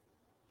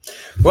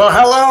Well,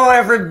 hello,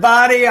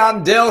 everybody.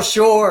 I'm Del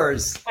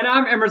Shores. And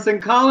I'm Emerson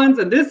Collins,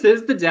 and this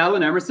is the Del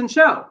and Emerson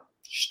Show.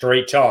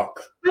 Straight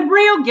talk. But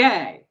real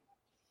gay.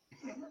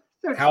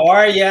 How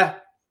are you?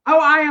 Oh,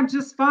 I am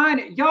just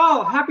fine.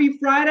 Y'all, happy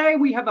Friday.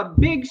 We have a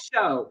big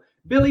show.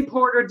 Billy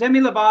Porter,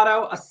 Demi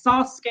Lovato, A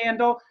Sauce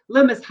Scandal,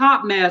 Limus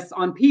Hot Mess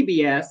on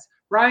PBS,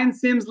 Brian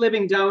Sims,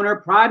 Living Donor,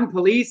 Pride and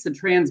Police, a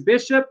Trans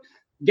Bishop,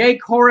 Gay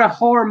Cora,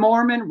 Horror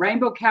Mormon,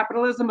 Rainbow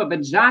Capitalism, a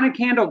Vagina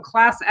Candle,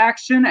 Class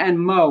Action, and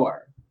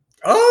more.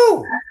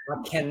 Oh, I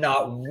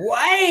cannot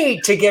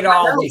wait to get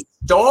all these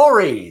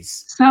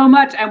stories. So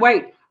much. And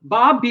wait,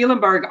 Bob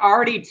Bielenberg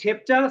already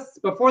tipped us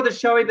before the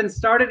show even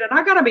started. And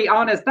I got to be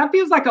honest, that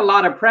feels like a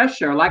lot of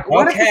pressure. Like,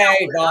 what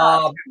okay,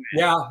 Bob.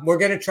 Yeah, we're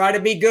going to try to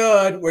be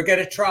good. We're going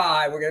to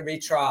try. We're going to be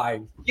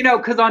trying. You know,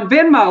 because on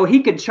Venmo,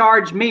 he could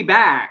charge me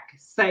back.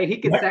 He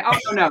could say, oh,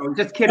 no,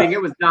 just kidding.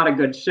 It was not a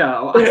good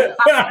show. I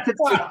have to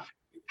take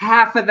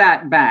half of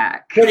that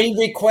back. Could he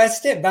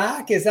request it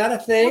back? Is that a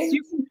thing?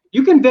 Yes,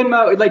 you can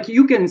Venmo, like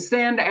you can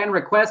send and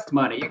request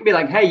money. You can be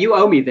like, hey, you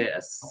owe me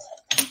this.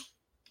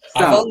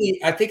 So,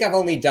 I think I've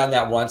only done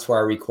that once where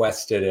I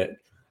requested it.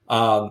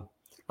 I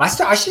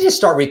should just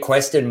start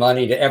requesting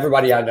money to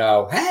everybody I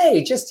know.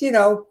 Hey, just,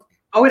 Oh,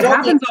 it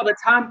happens all the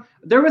time.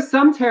 There was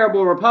some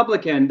terrible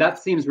Republican, that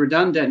seems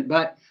redundant,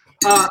 but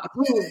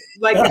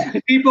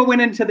people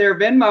went into their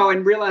Venmo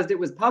and realized it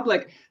was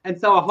public. And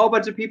so a whole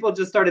bunch of people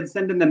just started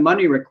sending them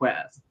money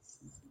requests.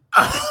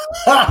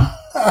 Oh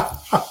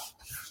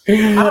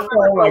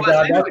my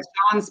God. It was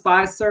Sean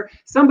Spicer.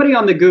 Somebody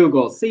on the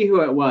Google, see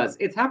who it was.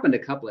 It's happened a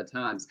couple of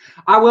times.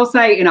 I will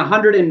say in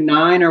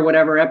 109 or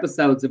whatever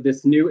episodes of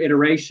this new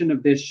iteration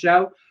of this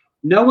show,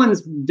 no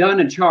one's done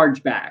a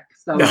chargeback.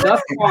 So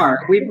thus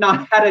far, we've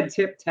not had a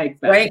tip take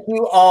back. Thank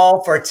you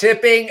all for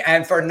tipping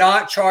and for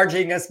not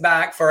charging us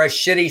back for a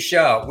shitty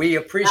show. We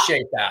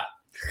appreciate that.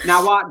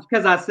 Now watch,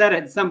 because I said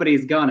it,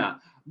 somebody's gonna.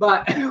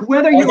 But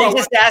whether you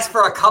just ask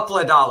for a couple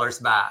of dollars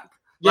back.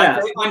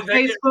 Yes, on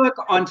Facebook,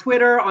 on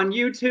Twitter, on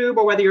YouTube,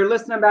 or whether you're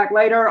listening back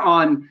later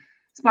on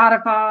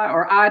Spotify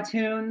or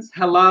iTunes,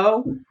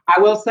 hello. I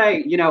will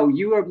say, you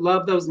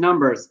love those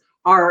numbers.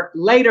 Our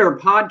later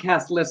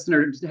podcast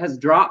listener has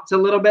dropped a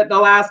little bit the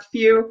last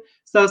few.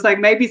 So it's like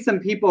maybe some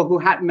people who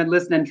hadn't been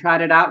listening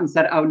tried it out and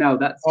said, oh, no,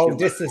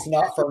 this is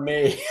not for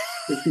me.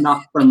 It's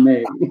not for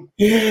me.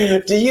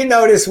 Do you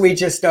notice we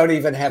just don't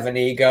even have an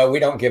ego? We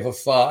don't give a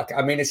fuck.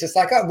 I mean, it's just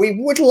like,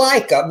 we would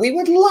like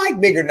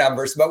bigger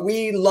numbers, but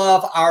we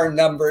love our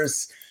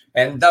numbers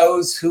and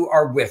those who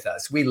are with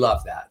us. We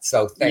love that.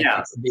 So thank you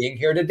for being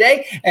here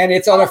today. And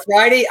it's on a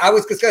Friday. I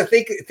was just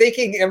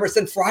thinking,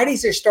 Emerson,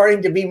 Fridays are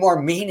starting to be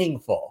more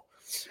meaningful.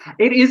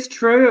 It is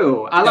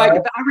true.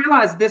 I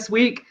realized this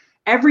week,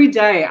 every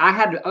day I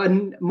had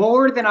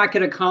more than I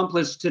could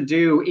accomplish to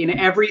do in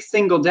every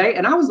single day.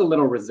 And I was a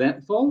little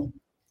resentful.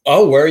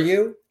 Oh, were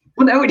you?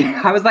 Well, no,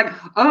 I was like,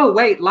 oh,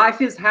 wait,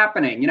 life is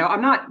happening.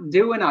 I'm not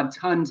doing a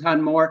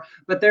ton more,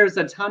 but there's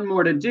a ton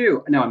more to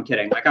do. No, I'm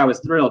kidding. Like I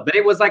was thrilled, but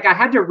it was like I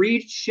had to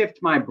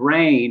reshift my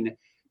brain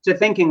to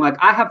thinking like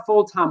I have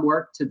full-time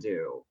work to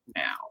do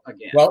now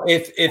again. Well,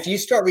 if you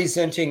start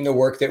resenting the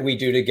work that we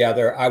do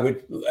together, I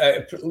would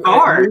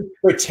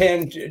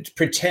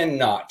pretend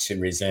not to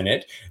resent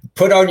it.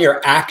 Put on your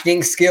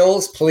acting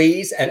skills,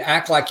 please, and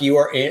act like you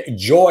are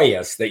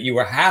joyous, that you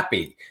are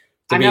happy.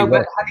 I know,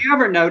 but have you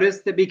ever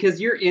noticed that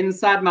because you're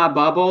inside my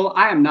bubble,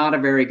 I am not a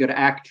very good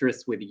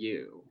actress with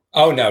you?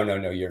 Oh, no,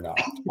 you're not.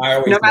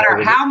 No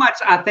matter how much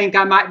I think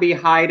I might be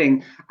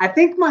hiding, I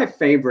think my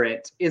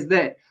favorite is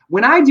that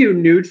when I do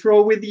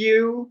neutral with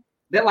you,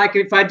 that like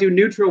if I do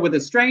neutral with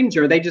a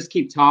stranger, they just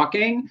keep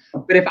talking.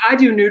 But if I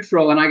do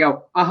neutral and I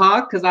go,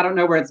 because I don't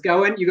know where it's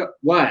going, you go,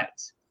 what?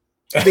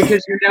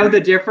 Because you know the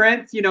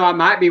difference. I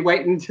might be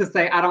waiting to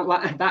say, I don't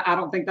like that. I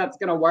don't think that's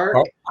going to work.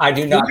 Oh, I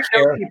do not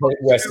care for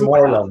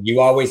Westmoreland.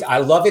 I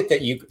love it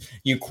that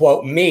you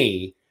quote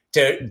me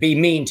to be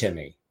mean to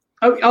me.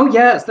 Oh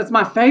yes. That's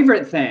my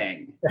favorite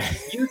thing.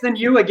 Using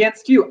you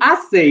against you.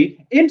 I see.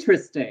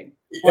 Interesting.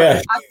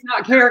 Yeah. I do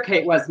not care,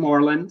 Kate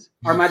Westmoreland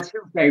are my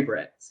two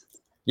favorites.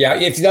 Yeah,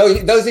 if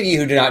those of you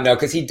who do not know,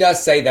 because he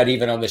does say that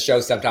even on the show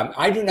sometimes,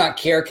 I do not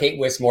care, Kate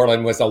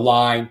Westmoreland was a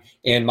line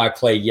in my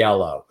play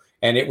Yellow.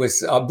 And it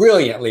was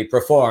brilliantly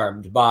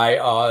performed by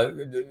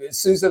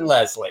Susan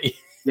Leslie.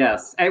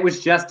 Yes, it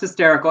was just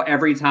hysterical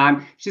every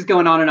time. She's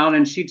going on,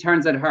 and she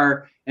turns at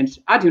her, and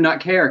I do not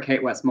care,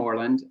 Kate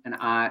Westmoreland, and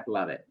I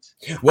love it.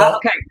 Well,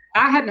 okay,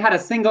 I hadn't had a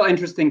single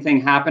interesting thing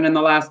happen in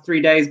the last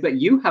 3 days, but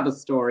you have a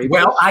story.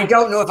 Well, I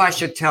don't know if I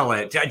should tell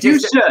it.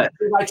 You should.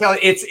 I tell it,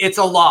 it's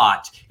a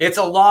lot. It's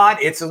a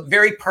lot. It's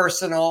very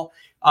personal.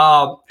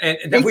 And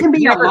it can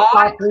be a lot.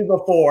 Stopped me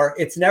before.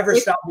 It's never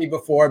stopped me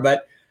before,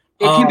 but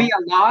it can be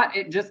a lot.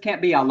 It just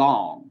can't be a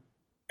long.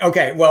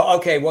 Okay.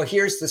 Well,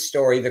 here's the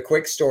story. The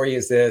quick story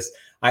is this.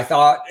 I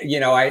thought,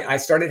 I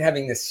started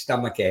having this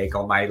stomach ache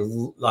on my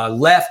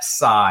left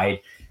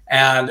side.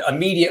 And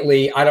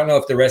immediately, I don't know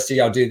if the rest of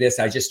y'all do this,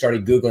 I just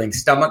started Googling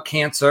stomach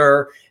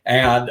cancer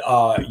and,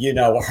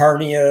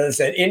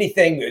 hernias and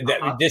anything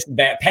that this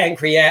bad,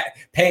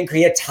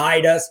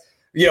 pancreatitis.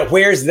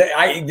 where's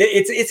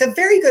it's a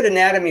very good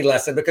anatomy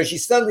lesson because you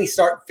suddenly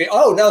start,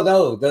 oh,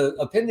 no, the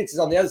appendix is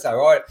on the other side.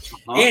 All right.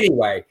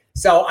 Anyway,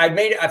 so I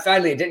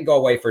finally, it didn't go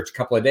away for a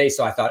couple of days.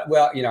 So I thought,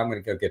 well, I'm going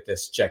to go get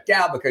this checked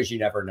out because you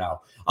never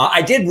know.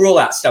 I did rule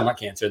out stomach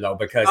cancer though,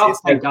 because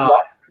it's been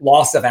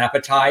loss of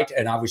appetite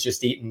and I was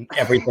just eating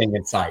everything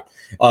in sight.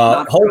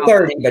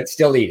 Whole30, but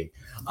still eating.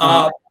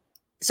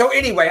 So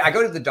anyway, I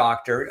go to the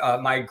doctor,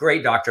 my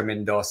great Dr.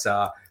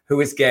 Mendoza, who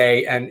is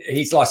gay, and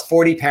he's lost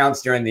 40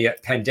 pounds during the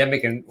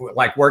pandemic and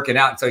like working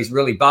out. And so he's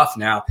really buff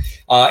now.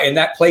 And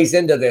that plays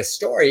into this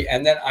story.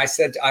 And then I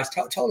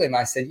told him,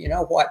 I said, you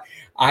know what?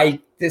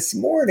 This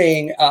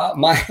morning,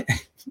 I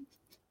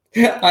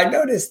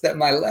noticed that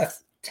my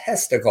left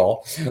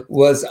testicle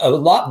was a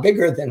lot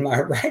bigger than my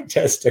right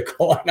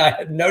testicle. And I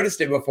had noticed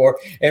it before.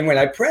 And when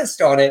I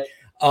pressed on it,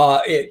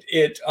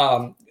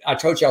 I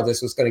told y'all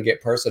this was going to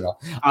get personal.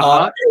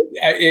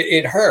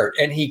 It hurt.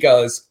 And he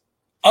goes,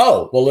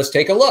 oh, well, let's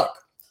take a look.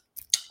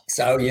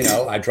 So,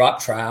 I drop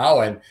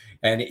trowel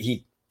and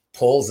he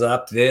pulls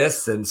up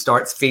this and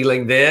starts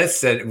feeling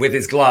this and with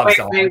his gloves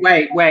on.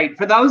 Wait.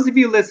 For those of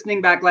you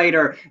listening back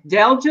later,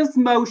 Del just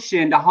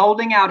motioned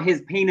holding out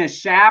his penis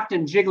shaft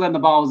and jiggling the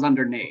balls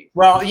underneath.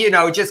 Well,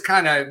 just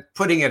kind of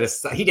putting it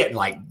aside. He didn't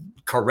like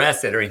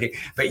caress it or anything,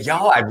 but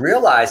y'all, I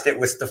realized it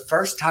was the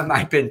first time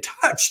I'd been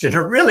touched in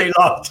a really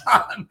long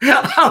time.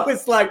 I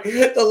was like,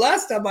 the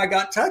last time I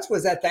got touched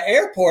was at the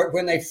airport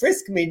when they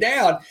frisked me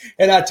down,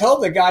 and I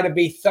told the guy to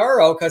be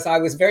thorough because I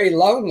was very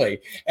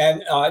lonely,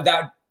 and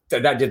that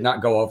did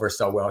not go over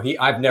so well.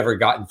 I've never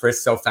gotten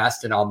frisked so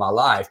fast in all my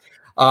life,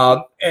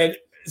 and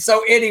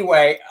so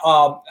anyway,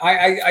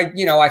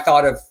 I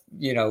thought of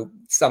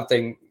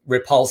something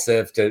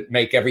repulsive to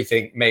make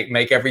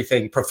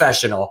everything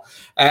professional.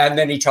 And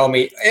then he told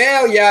me,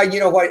 oh yeah, you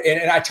know what?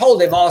 And I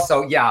told him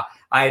also, yeah,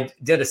 I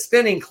did a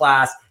spinning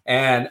class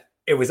and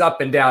it was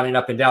up and down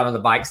on the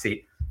bike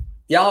seat.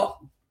 Y'all,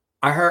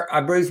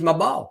 I bruised my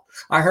ball.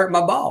 I hurt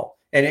my ball.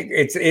 And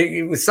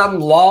it was some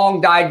long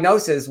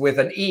diagnosis with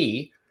an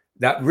E,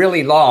 that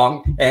really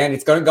long, and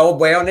it's going to go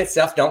away on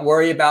itself. Don't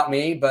worry about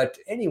me. But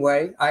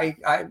anyway,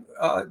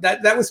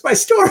 that was my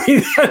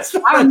story.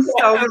 I'm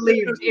so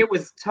relieved it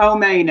was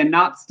ptomaine and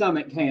not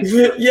stomach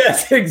cancer.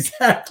 Yes,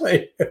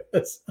 exactly.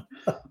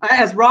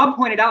 As Rob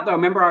pointed out, though,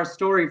 remember our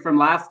story from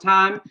last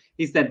time?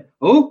 He said,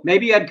 oh,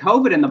 maybe you had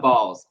COVID in the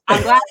balls.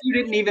 I'm glad you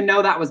didn't even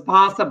know that was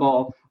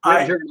possible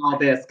during all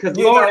this, because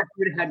Lord, if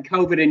you'd had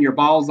COVID in your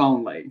balls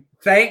only.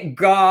 Thank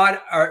God,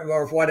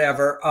 or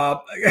whatever.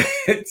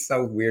 It's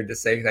so weird to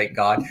say thank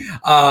God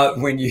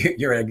when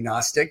you're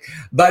agnostic.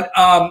 But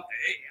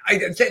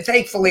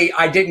thankfully,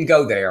 I didn't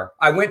go there.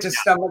 I went to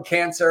stomach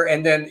cancer,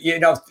 and then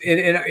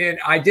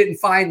I didn't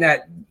find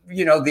that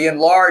the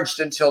enlarged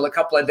until a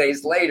couple of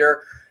days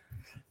later.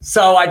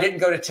 So I didn't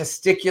go to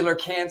testicular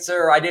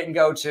cancer. I didn't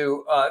go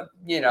to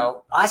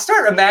I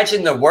started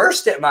imagining the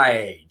worst at my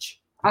age.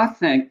 Oh,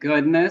 thank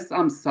goodness.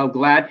 I'm so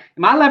glad.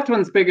 My left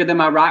one's bigger than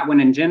my right one.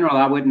 In general,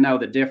 I wouldn't know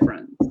the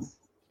difference.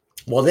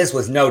 Well, this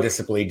was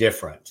noticeably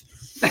different.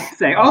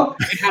 Say, oh,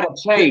 it had a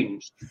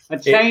change. A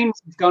change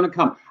is going to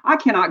come. I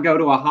cannot go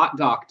to a hot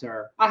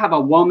doctor. I have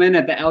a woman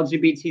at the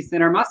LGBT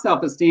center. My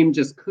self-esteem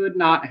just could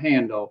not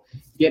handle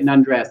getting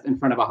undressed in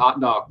front of a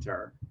hot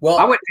doctor. Well,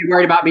 I wouldn't be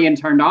worried about being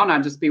turned on.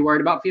 I'd just be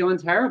worried about feeling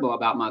terrible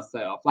about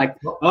myself. Like,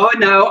 oh,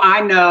 no,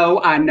 I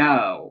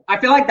know. I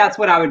feel like that's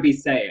what I would be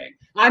saying.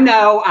 I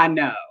know,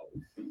 the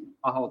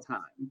whole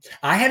time.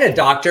 I had a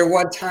doctor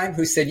one time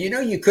who said,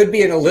 you could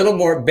be in a little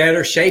more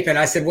better shape. And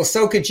I said, well,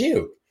 so could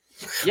you.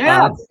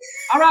 Yeah.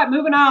 All right,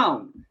 moving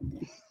on.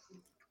 I'm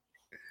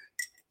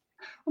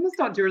going to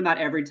start doing that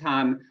every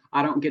time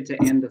I don't get to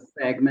end the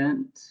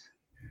segment.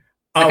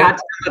 Like I tell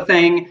the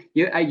thing,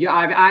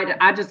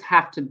 I just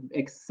have to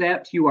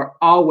accept you are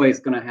always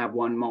going to have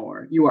one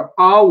more. You are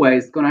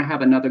always going to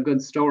have another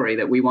good story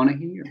that we want to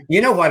hear.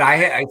 You know what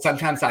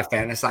sometimes I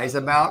fantasize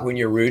about when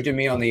you're rude to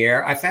me on the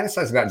air? I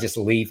fantasize about just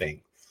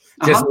leaving.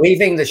 Just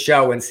leaving the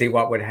show and see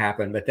what would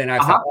happen. But then I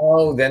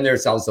thought, then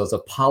there's all those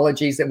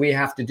apologies that we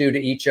have to do to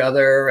each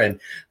other. And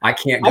I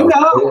can't go.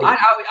 Oh, no,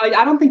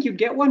 I don't think you'd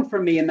get one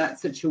from me in that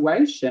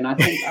situation. I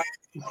think...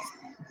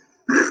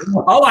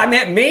 Oh, I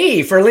meant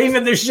me for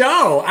leaving the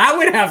show. I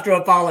would have to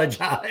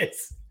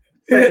apologize.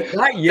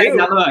 Not you.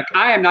 Now look,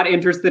 I am not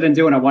interested in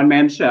doing a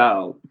one-man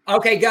show.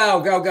 Okay,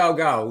 go.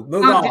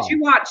 Move on. Did you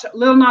watch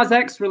Lil Nas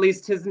X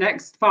released his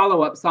next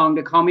follow-up song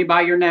to Call Me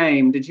By Your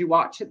Name? Did you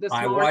watch it this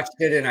morning? I watched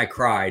it and I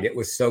cried. It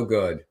was so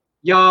good.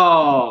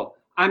 Y'all,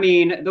 I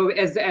mean,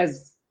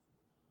 as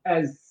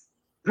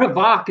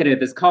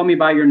provocative as Call Me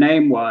By Your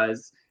Name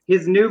was,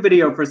 his new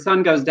video for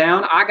Sun Goes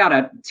Down, I got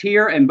a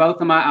tear in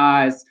both of my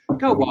eyes.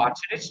 Go watch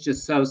it. It's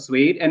just so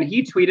sweet. And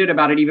he tweeted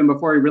about it even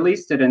before he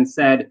released it and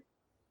said,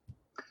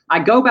 I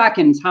go back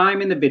in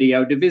time in the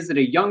video to visit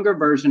a younger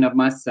version of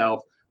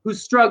myself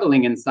who's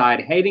struggling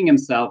inside, hating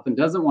himself and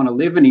doesn't want to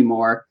live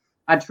anymore.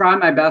 I try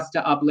my best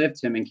to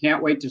uplift him and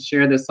can't wait to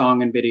share this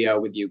song and video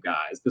with you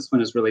guys. This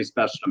one is really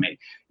special to me.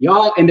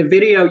 Y'all, in the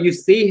video, you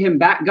see him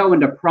back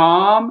going to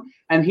prom,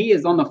 and he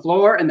is on the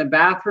floor in the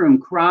bathroom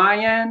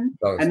crying.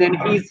 And then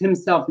he's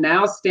himself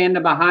now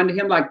standing behind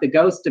him like the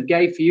ghost of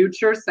gay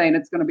future, saying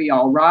it's going to be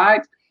all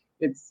right.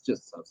 It's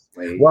just so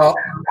sweet. Well,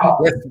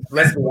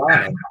 let's be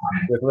honest.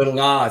 With Lil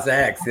Nas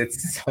X,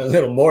 it's a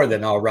little more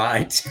than all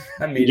right.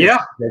 I mean,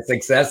 the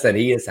success that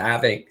he is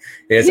having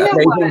is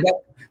amazing.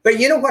 But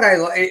you know what I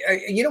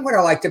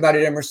liked about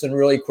it, Emerson,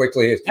 really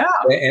quickly is,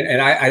 and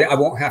I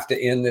won't have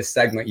to end this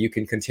segment. You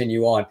can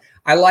continue on.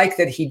 I like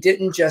that he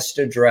didn't just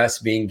address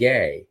being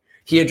gay.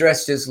 He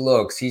addressed his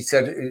looks. He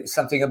said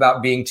something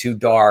about being too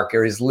dark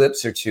or his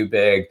lips are too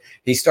big.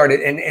 He started,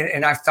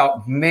 and I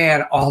felt,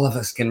 man, all of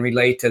us can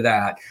relate to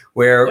that,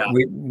 where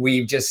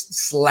we just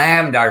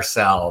slammed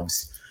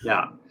ourselves.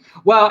 Yeah.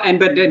 Well,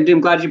 but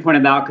I'm glad you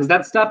pointed that out, because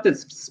that's stuff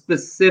that's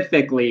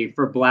specifically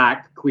for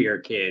Black queer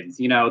kids,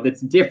 you know, that's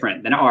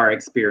different than our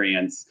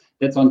experience,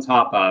 that's on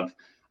top of.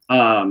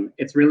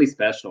 It's really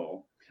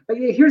special. But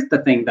here's the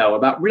thing, though,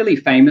 about really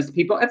famous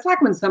people. It's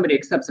like when somebody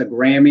accepts a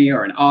Grammy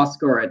or an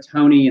Oscar or a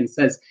Tony and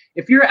says,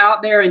 if you're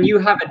out there and you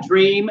have a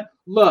dream,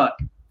 look,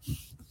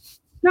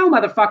 no,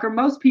 motherfucker,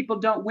 most people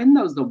don't win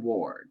those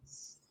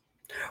awards.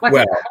 Like,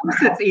 of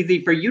course it's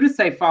easy for you to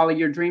say, follow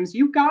your dreams.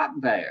 You got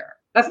there.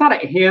 That's not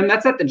at him.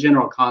 That's at the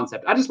general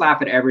concept. I just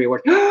laugh at every word.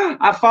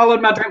 I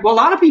followed my dream. Well, a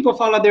lot of people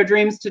follow their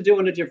dreams to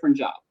doing a different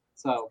job.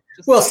 So,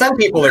 some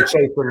people are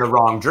chasing the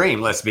wrong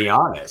dream. Let's be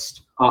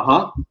honest.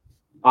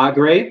 I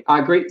agree.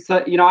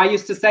 So, you know, I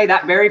used to say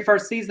that very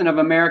first season of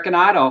American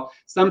Idol,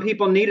 some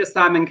people need a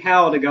Simon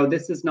Cowell to go,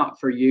 this is not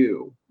for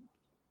you.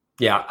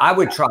 Yeah, I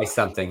would try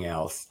something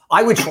else.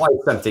 I would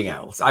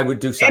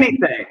do something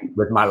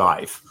with my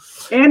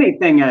life.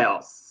 Anything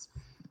else.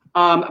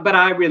 But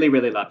I really,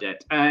 really loved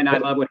it. And I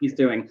love what he's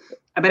doing.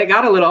 But it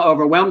got a little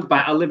overwhelmed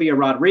by Olivia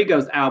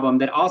Rodrigo's album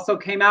that also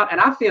came out.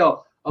 And I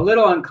feel a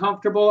little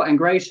uncomfortable and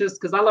gracious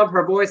because I love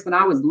her voice. And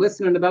I was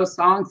listening to those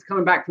songs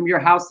coming back from your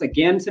house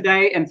again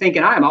today and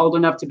thinking I am old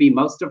enough to be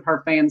most of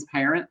her fans'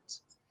 parent.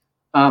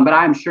 But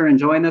I am sure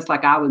enjoying this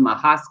like I was my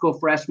high school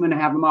freshman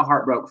having my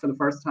heart broke for the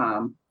first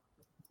time.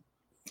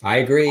 I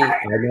agree. I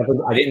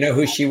didn't know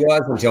who she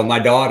was until my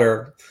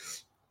daughter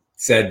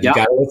said, you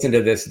got to listen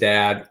to this,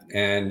 Dad.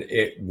 And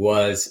it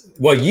was,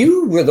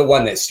 you were the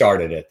one that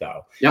started it,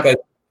 though. Because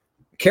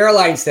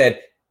Caroline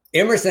said,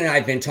 Emerson and I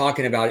have been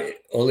talking about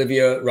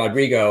Olivia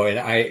Rodrigo,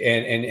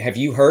 and have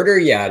you heard her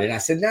yet? And I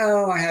said,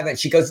 no, I haven't.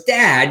 She goes,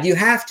 Dad, you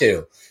have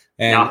to.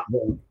 And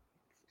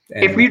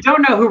if you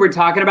don't know who we're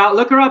talking about,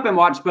 look her up and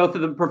watch both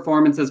of the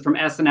performances from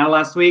SNL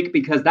last week,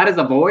 because that is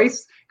a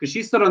voice, because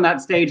she stood on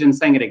that stage and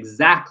sang it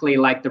exactly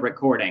like the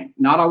recording.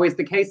 Not always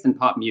the case in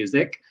pop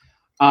music.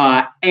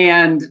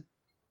 And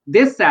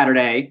this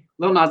Saturday,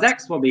 Lil Nas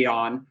X will be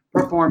on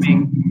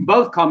performing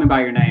both Call Me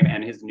By Your Name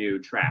and his new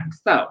track.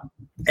 So,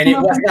 and it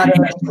was not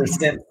a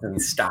Simpson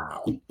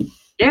style.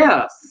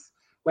 Yes.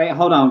 Wait,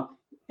 hold on.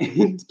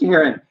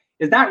 Karen,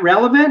 is that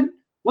relevant?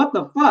 What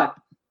the fuck?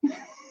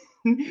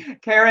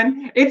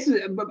 Karen, it's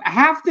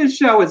half the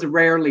show is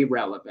rarely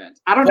relevant.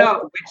 I don't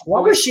know.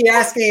 What was she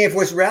asking if it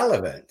was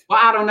relevant? Well,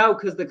 I don't know,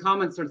 because the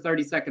comments are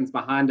 30 seconds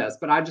behind us,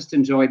 but I just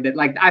enjoyed that.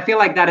 Like, I feel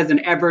like that is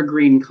an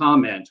evergreen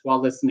comment while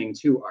listening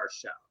to our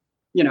show.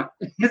 You know,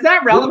 is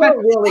that relevant?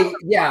 Really,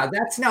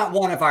 that's not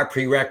one of our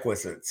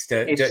prerequisites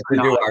to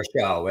do our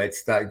show.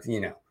 It's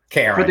the,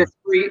 Karen.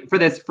 For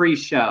this free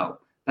show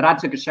that I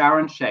took a shower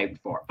and shaved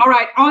for. All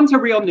right, on to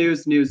real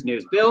news.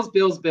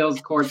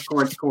 Bills,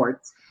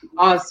 courts.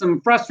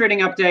 Some frustrating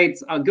updates,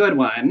 a good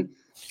one.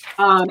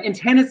 In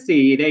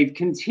Tennessee, they've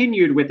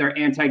continued with their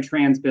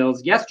anti-trans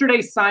bills.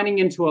 Yesterday, signing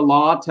into a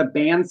law to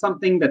ban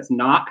something that's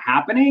not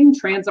happening,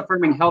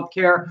 trans-affirming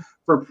healthcare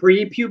for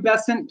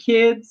prepubescent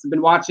kids. I've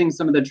been watching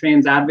some of the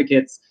trans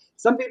advocates.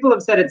 Some people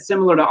have said it's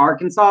similar to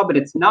Arkansas, but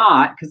it's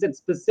not, because it's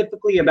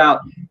specifically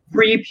about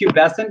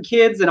prepubescent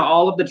kids, and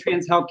all of the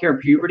trans healthcare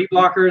puberty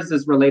blockers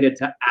is related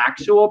to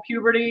actual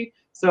puberty.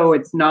 So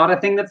it's not a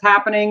thing that's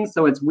happening.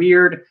 So it's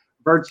weird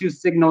virtue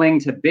signaling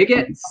to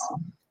bigots.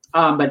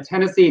 But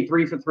Tennessee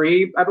 3 for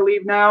 3, I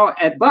believe now.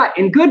 But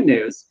in good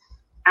news,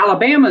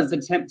 Alabama's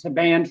attempt to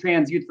ban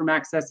trans youth from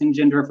accessing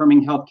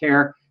gender-affirming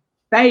healthcare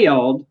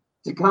failed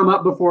to come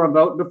up before a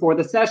vote before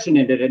the session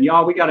ended. And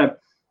y'all, we got to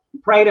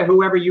pray to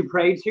whoever you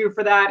pray to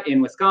for that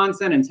in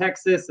Wisconsin and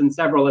Texas and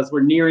several as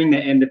we're nearing the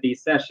end of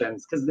these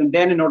sessions. Because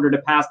then in order to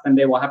pass them,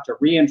 they will have to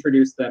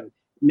reintroduce them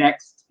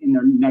in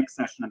their next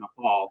session in the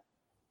fall.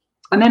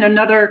 And then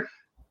another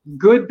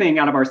good thing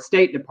out of our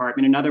State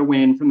Department, another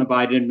win from the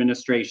Biden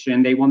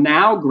administration, they will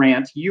now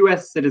grant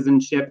U.S.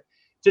 citizenship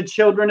to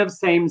children of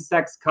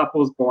same-sex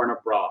couples born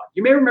abroad.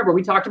 You may remember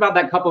we talked about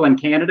that couple in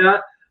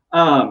Canada.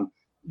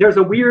 There's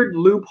a weird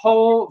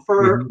loophole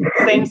for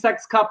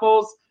same-sex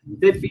couples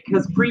that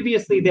because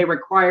previously they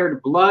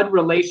required blood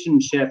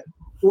relationship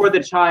for the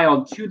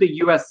child to the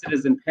U.S.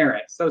 citizen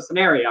parent. So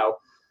scenario,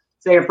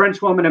 say a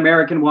French woman,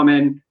 American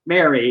woman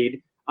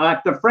married.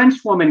 If the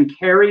French woman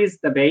carries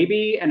the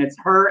baby and it's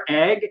her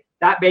egg,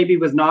 that baby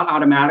was not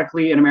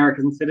automatically an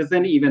American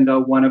citizen, even though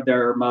one of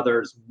their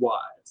mothers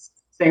was.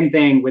 Same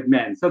thing with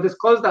men. So this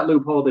closed that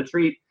loophole to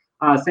treat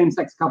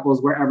same-sex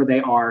couples wherever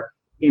they are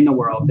in the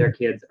world. Their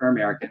kids are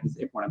Americans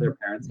if one of their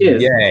parents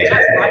is. Yay.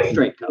 Just like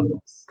straight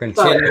couples.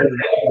 Continuing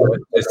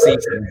to see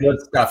some good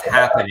stuff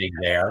happening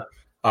there.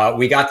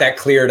 We got that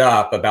cleared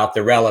up about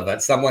the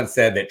relevance. Someone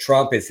said that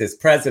Trump is his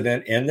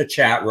president in the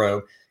chat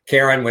room.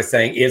 Karen was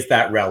saying, is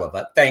that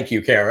relevant? Thank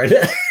you, Karen.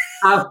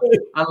 I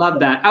love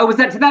that. Oh, was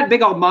that to that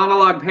big old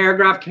monologue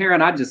paragraph,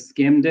 Karen? I just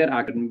skimmed it.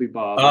 I couldn't be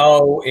bothered.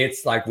 Oh,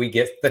 it's like we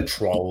get the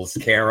trolls,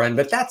 Karen,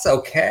 but that's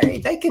okay.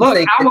 They can look.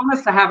 I want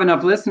us to have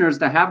enough listeners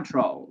to have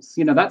trolls.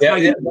 You know, that's how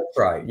you. That's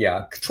right.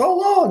 Yeah,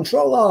 troll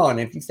on.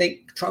 If you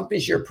think Trump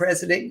is your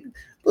president,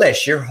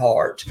 bless your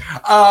heart.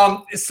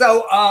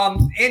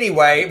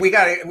 Anyway, we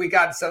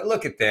got. So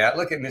look at that.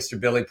 Look at Mr.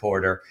 Billy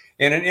Porter.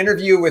 In an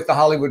interview with The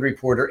Hollywood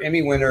Reporter,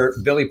 Emmy winner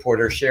Billy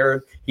Porter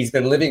shared he's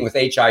been living with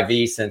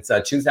HIV since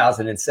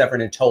 2007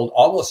 and told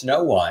almost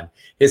no one.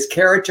 His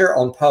character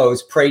on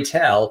Pose, Pray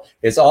Tell,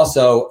 is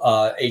also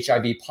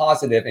HIV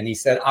positive. And he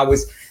said, I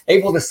was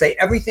able to say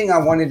everything I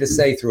wanted to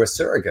say through a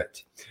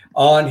surrogate.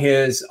 On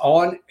his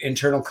own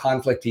internal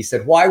conflict, he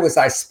said, why was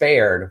I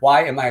spared?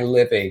 Why am I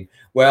living?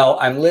 Well,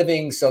 I'm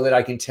living so that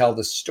I can tell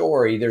the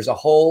story. There's a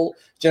whole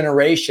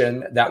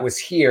generation that was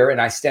here and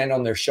I stand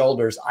on their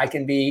shoulders. I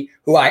can be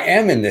who I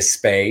am in this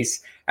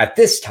space at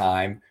this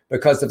time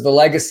because of the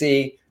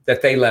legacy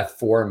that they left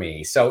for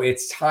me. So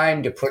it's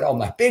time to put on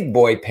my big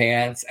boy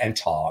pants and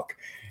talk.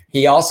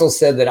 He also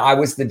said that I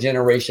was the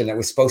generation that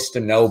was supposed to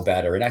know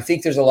better. And I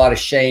think there's a lot of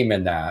shame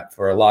in that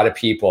for a lot of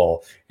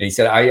people. And he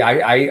said,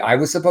 I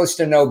was supposed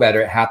to know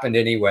better. It happened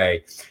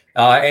anyway.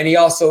 And he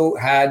also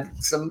had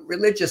some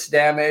religious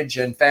damage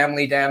and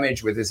family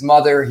damage with his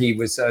mother. He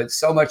was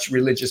so much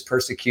religious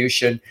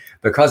persecution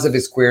because of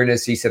his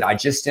queerness. He said, I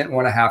just didn't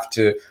want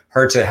to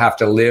her to have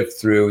to live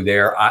through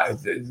their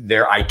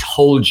I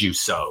told you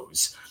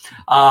so's.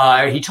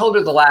 He told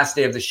her the last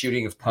day of the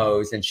shooting of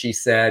Pose, and she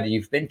said,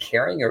 you've been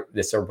carrying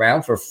this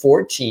around for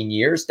 14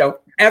 years. Don't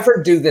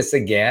ever do this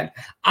again.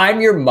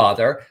 I'm your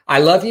mother. I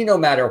love you no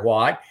matter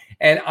what.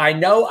 And I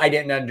know I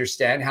didn't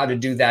understand how to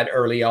do that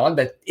early on,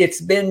 but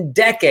it's been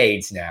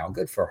decades now.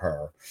 Good for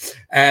her.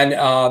 And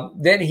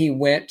then he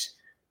went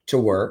to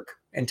work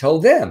and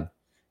told them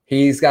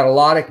he's got a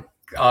lot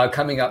of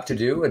coming up to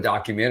do, a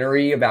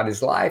documentary about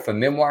his life, a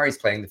memoir. He's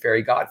playing the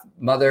fairy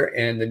godmother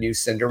in the new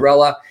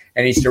Cinderella,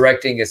 and he's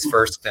directing his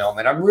first film.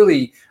 And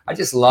I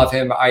just love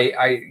him.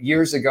 I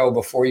years ago,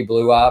 before he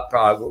blew up,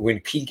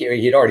 when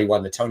he'd already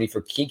won the Tony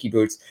for Kinky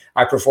Boots,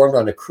 I performed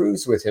on a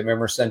cruise with him,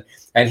 Emerson,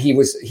 and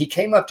he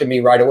came up to me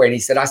right away and he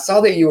said, I saw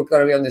that you were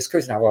going to be on this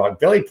cruise. And I went,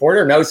 Billy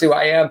Porter knows who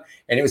I am.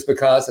 And it was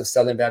because of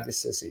Southern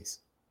Baptist Sissies.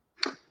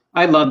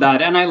 I love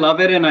that. And I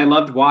love it. And I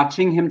loved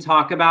watching him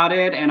talk about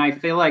it. And I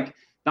feel like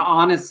the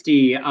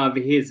honesty of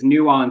his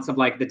nuance of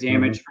like the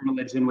damage from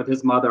religion with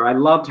his mother. I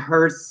loved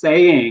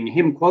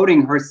him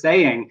quoting her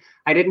saying,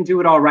 I didn't do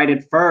it all right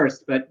at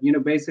first, but,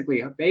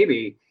 basically,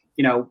 baby,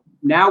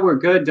 now we're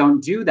good.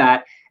 Don't do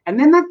that. And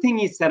then that thing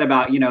he said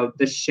about,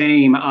 the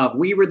shame of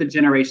we were the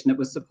generation that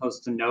was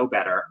supposed to know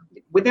better.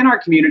 Within our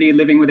community,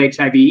 living with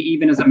HIV,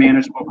 even as a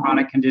manageable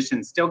chronic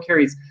condition, still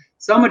carries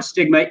so much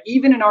stigma,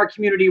 even in our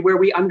community where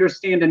we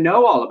understand and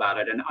know all about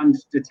it. And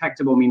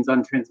undetectable means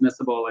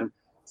untransmissible and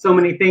so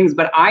many things.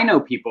 But I know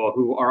people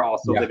who are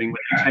also living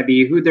with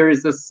HIV who there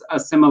is a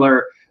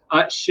similar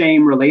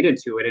shame related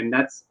to it. And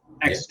that's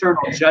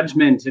external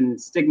judgment and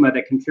stigma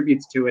that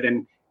contributes to it.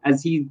 And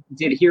as he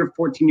did here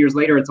 14 years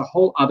later, it's a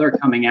whole other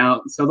coming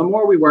out. So the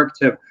more we work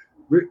to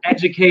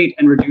educate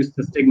and reduce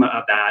the stigma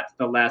of that,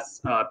 the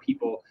less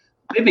people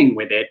living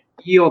with it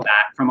feel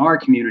that from our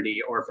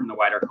community or from the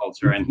wider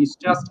culture. And he's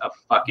just a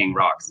fucking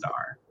rock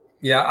star.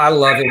 Yeah, I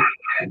love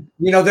it.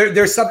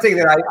 There's something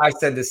that I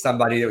said to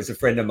somebody that was a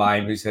friend of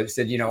mine who said,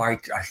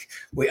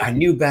 I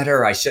knew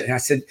better. I should. And I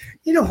said,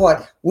 you know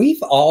what?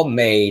 We've all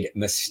made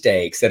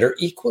mistakes that are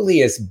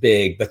equally as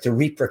big, but the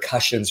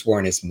repercussions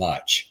weren't as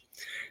much.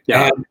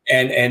 Yeah.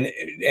 And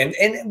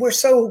we're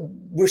so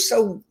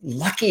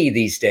lucky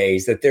these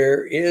days that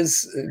there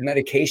is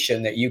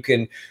medication that you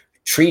can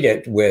treat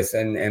it with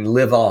and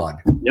live on.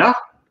 Yeah.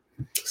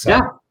 So.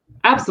 Yeah.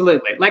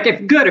 Absolutely. Like if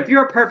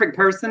you're a perfect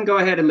person, go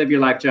ahead and live your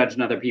life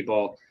judging other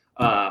people.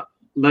 The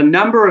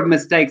number of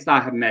mistakes I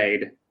have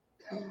made.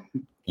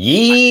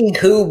 Ye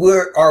who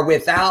are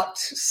without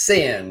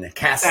sin,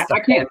 cast. I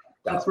can't.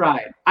 That's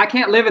right. I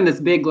can't live in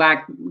this big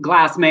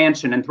glass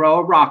mansion and throw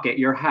a rock at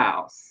your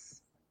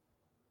house.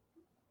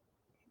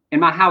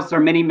 In my house are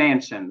many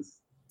mansions.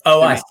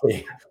 Oh, I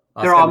see.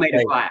 They're all made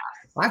of glass.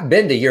 I've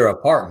been to your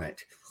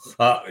apartment.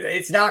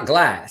 It's not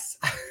glass.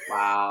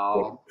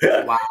 Wow.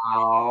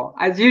 Wow.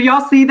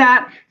 Y'all see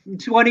that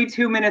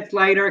 22 minutes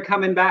later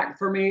coming back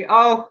for me?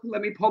 Oh,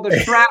 let me pull the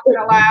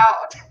shrapnel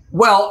out.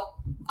 Well,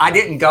 I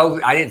didn't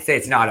say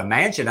it's not a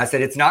mansion. I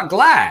said it's not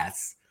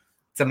glass.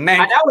 It's a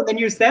mansion. I know, and then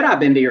you said I've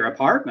been to your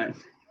apartment.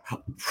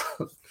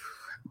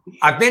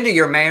 I've been to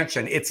your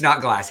mansion. It's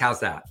not glass. How's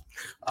that?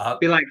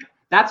 Be like,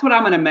 That's what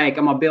I'm going to make.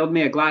 I'm going to build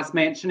me a glass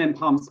mansion in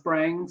Palm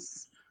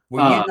Springs.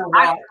 Well, you know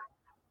what?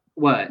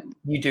 What?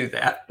 You do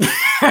that.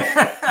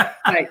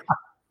 Like,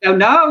 oh,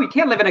 no, you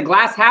can't live in a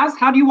glass house.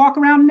 How do you walk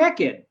around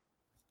naked?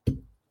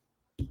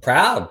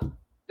 Proud.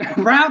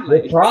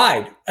 Proudly. With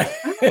pride.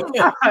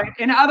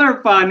 In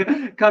other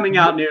fun coming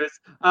out news,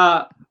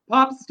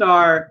 pop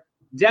star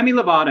Demi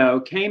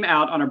Lovato came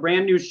out on a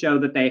brand new show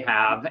that they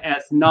have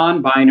as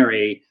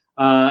non-binary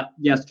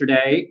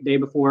yesterday, day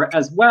before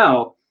as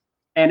well.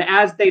 And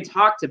as they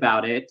talked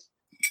about it,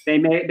 they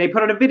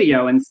put out a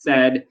video and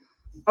said,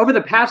 over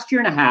the past year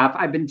and a half,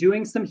 I've been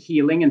doing some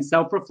healing and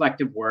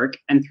self-reflective work.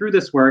 And through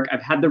this work,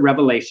 I've had the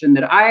revelation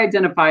that I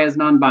identify as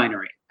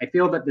non-binary. I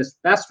feel that this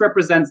best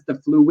represents the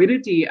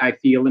fluidity I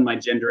feel in my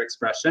gender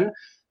expression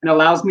and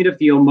allows me to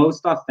feel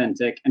most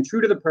authentic and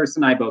true to the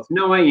person I both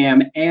know I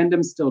am and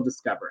am still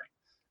discovering.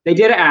 They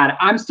did add,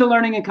 I'm still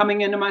learning and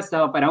coming into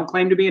myself. I don't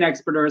claim to be an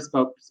expert or a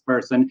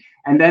spokesperson.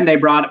 And then they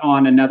brought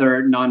on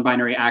another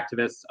non-binary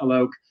activist,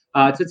 Alok,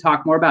 to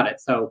talk more about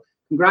it. So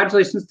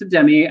congratulations to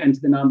Demi and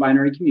to the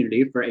non-binary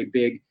community for a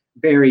big,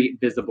 very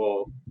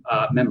visible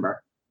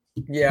member.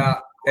 Yeah.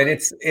 And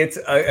it's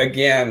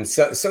again,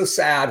 so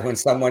sad when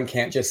someone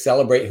can't just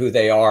celebrate who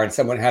they are and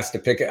someone has to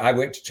pick it. I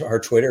went to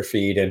her Twitter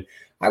feed and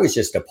I was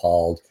just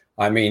appalled.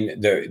 I mean,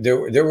 there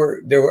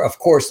were, of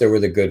course, there were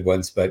the good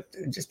ones, but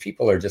just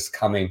people are just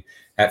coming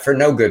at for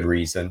no good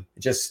reason,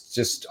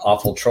 just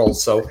awful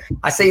trolls. So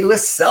I say,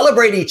 let's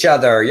celebrate each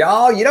other,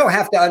 y'all. You don't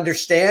have to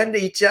understand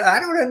each other. I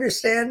don't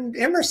understand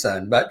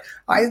Emerson, but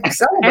I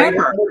celebrate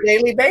him on a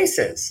daily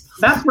basis.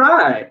 That's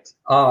right.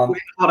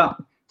 Wait, hold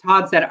on.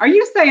 Todd said, are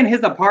you saying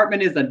his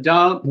apartment is a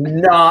dump?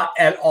 Not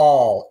at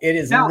all. It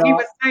is not. No, he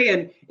was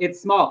saying it's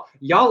small.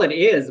 Y'all, it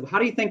is. How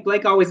do you think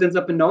Blake always ends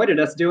up annoyed at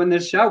us doing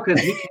this show? Because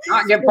he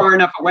cannot get far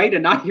enough away to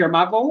not hear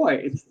my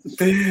voice.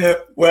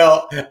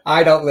 Well,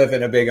 I don't live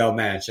in a big old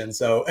mansion,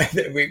 so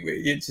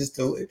it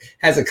just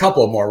has a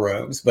couple more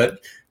rooms, but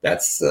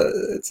that's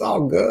it's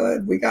all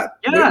good. We're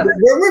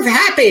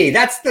happy.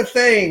 That's the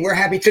thing. We're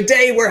happy.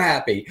 Today we're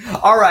happy.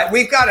 All right.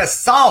 We've got a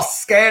sauce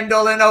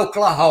scandal in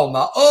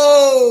Oklahoma.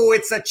 Oh,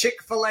 it's a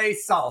Chick-fil-A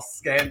sauce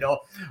scandal.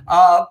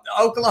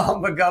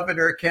 Oklahoma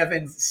Governor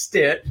Kevin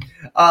Stitt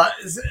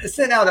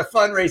sent out a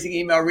fundraising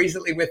email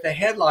recently with the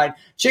headline,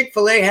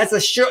 Chick-fil-A has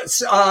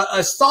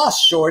a sauce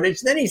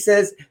shortage. Then he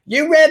says,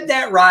 you read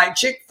that right.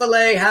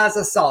 Chick-fil-A has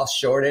a sauce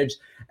shortage.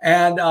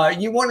 And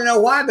you want to know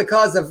why?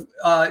 Because of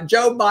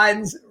Joe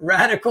Biden's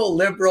radical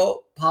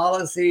liberal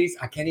policies.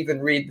 I can't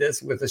even read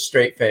this with a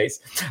straight face.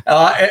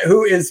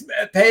 Who is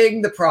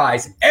paying the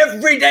price?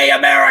 Everyday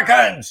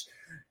Americans.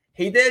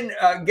 He then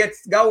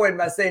gets going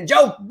by saying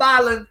Joe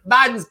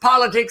Biden's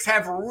politics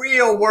have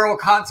real world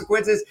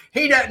consequences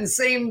he doesn't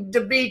seem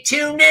to be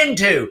tuned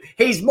into.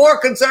 He's more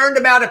concerned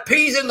about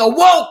appeasing the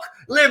woke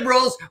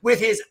liberals with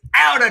his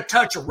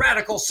out-of-touch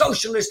radical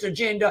socialist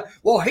agenda.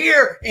 Well,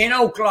 here in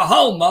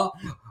Oklahoma,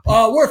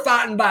 we're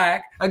fighting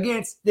back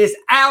against this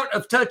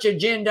out-of-touch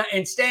agenda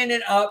and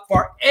standing up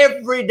for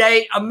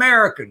everyday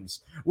Americans.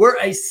 We're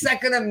a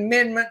Second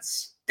Amendment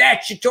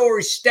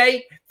statutory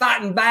state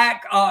fighting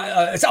back,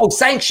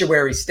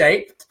 sanctuary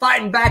state,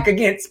 fighting back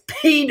against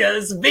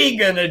PETA's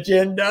vegan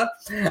agenda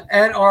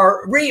and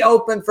are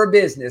reopened for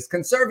business.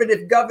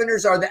 Conservative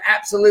governors are the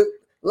absolute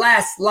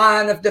last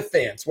line of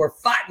defense. We're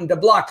fighting to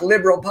block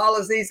liberal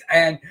policies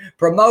and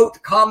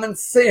promote common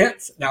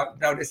sense. Now,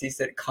 notice he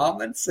said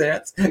common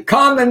sense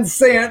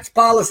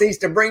policies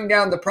to bring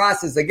down the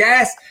prices of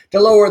gas, to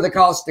lower the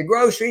cost of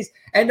groceries,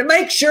 and to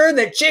make sure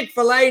that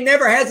Chick-fil-A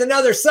never has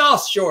another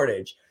sauce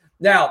shortage.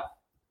 Now,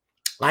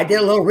 I did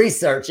a little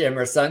research,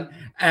 Emerson,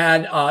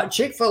 and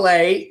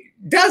Chick-fil-A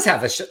does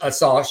have a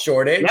sauce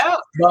shortage,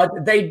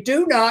 but they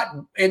do not,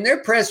 in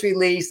their press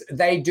release,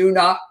 they do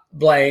not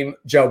blame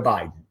Joe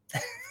Biden.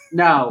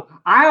 No,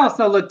 I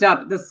also looked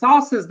up the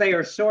sauces they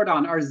are short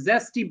on are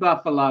Zesty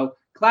Buffalo,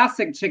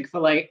 classic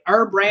Chick-fil-A,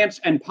 Herb Ranch,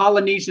 and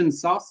Polynesian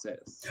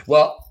sauces.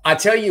 Well, I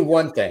tell you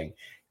one thing.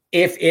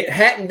 If it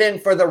hadn't been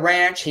for the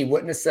ranch, he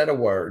wouldn't have said a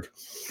word.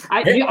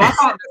 I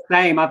thought the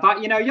same. I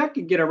thought, you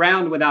could get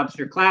around without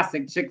your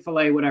classic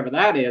Chick-fil-A, whatever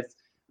that is,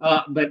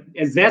 but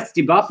a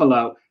Zesty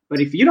Buffalo.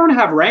 But if you don't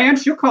have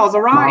ranch, you'll cause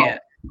a riot.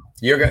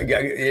 You're going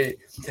to,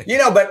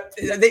 but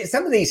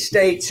some of these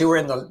states who are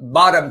in the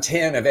bottom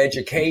 10 of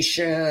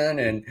education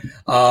and,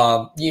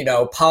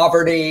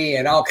 poverty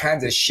and all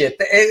kinds of shit,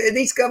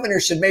 these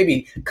governors should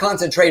maybe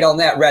concentrate on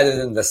that rather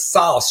than the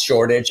sauce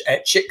shortage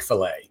at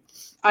Chick-fil-A.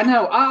 I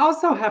know. I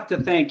also have to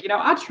think,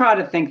 I try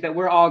to think that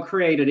we're all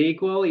created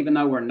equal, even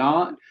though we're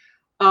not.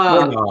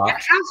 We're not.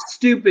 How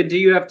stupid do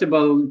you have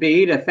to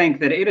be to think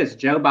that it is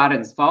Joe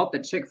Biden's fault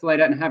that Chick-fil-A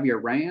doesn't have your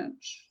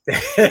ranch?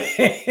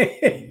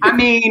 I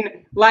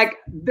mean,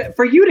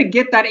 for you to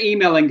get that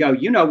email and go,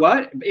 you know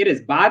what? It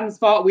is Biden's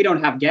fault we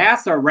don't have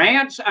gas or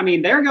ranch. I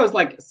mean, there goes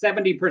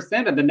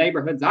 70% of the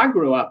neighborhoods I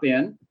grew up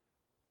in.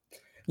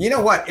 You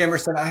know what,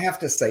 Emerson? I have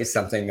to say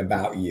something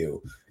about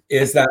you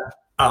is that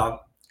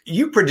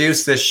you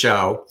produce this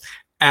show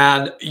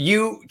and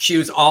you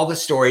choose all the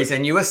stories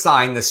and you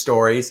assign the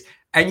stories.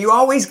 And you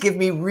always give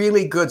me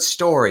really good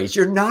stories.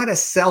 You're not a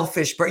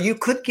selfish, but you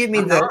could give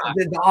me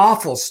the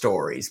awful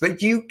stories,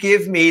 but you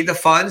give me the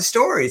fun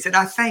stories. And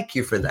I thank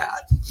you for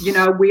that. You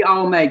know, we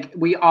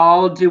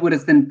all do what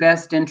is in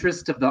best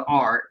interest of the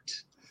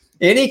art.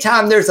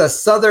 Anytime there's a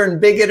Southern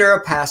bigot or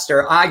a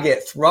pastor, I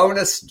get thrown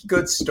a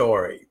good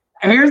story.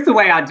 Here's the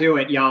way I do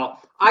it, y'all.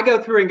 I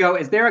go through and go,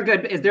 is there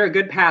a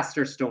good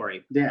pastor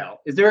story?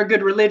 Dell. Is there a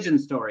good religion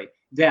story?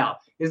 Dell.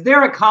 Is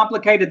there a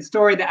complicated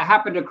story that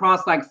happened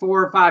across like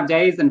 4 or 5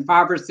 days and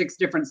 5 or 6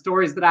 different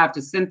stories that I have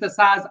to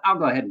synthesize? I'll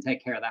go ahead and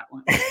take care of that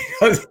one.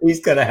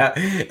 He's gonna have.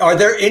 Are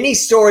there any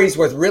stories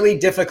with really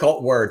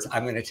difficult words?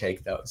 I'm going to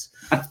take those.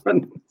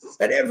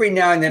 But every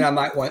now and then I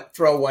might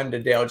throw one to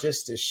Dale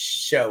just to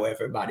show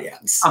everybody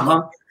I'm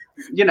smart.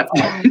 You know,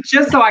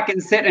 just so I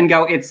can sit and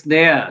go, it's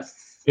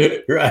this.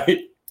 Right.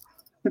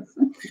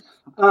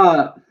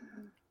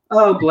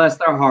 Oh, bless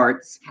their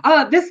hearts.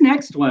 This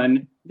next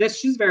one,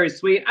 she's very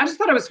sweet. I just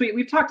thought it was sweet.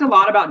 We've talked a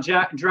lot about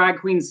Drag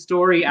Queen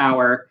Story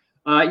Hour,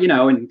 you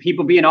know, and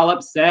people being all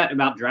upset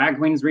about drag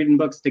queens reading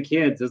books to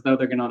kids as though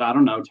they're going to, I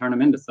don't know, turn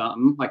them into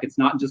something. Like it's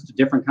not just a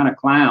different kind of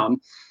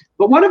clown.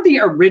 But one of the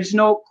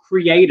original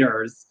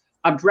creators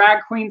of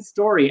Drag Queen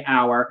Story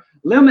Hour,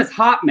 Lil Miss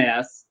Hot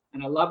Mess,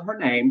 and I love her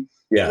name,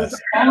 was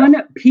on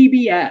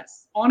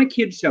PBS on a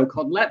kid show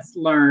called Let's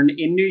Learn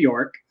in New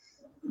York,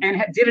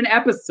 and did an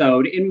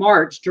episode in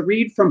March to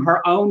read from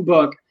her own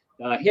book,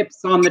 The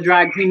Hips on the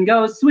Drag Queen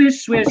Go,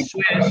 Swish, Swish,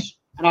 Swish.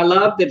 And I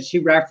love that she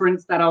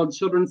referenced that old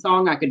children's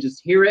song. I could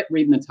just hear it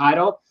reading the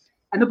title.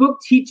 And the book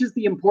teaches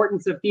the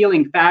importance of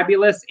feeling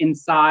fabulous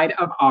inside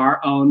of our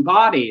own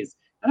bodies.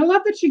 And I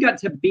love that she got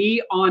to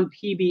be on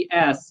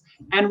PBS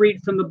and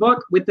read from the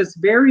book with this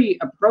very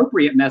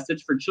appropriate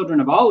message for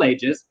children of all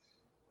ages.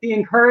 She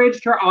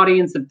encouraged her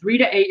audience of 3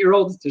 to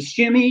 8-year-olds to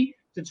shimmy,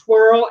 to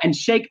twirl, and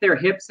shake their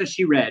hips as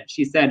she read.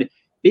 She said,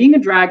 being a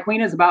drag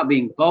queen is about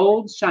being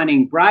bold,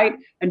 shining bright,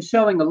 and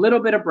showing a little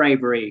bit of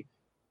bravery.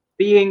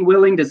 Being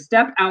willing to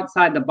step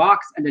outside the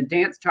box and to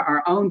dance to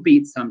our own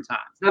beats sometimes.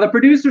 Now, the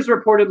producers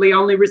reportedly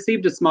only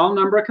received a small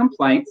number of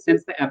complaints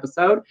since the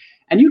episode,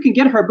 and you can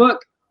get her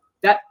book,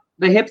 that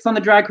The Hips on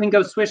the Drag Queen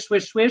Go Swish,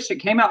 Swish, Swish. It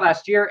came out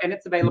last year, and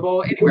it's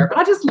available anywhere. But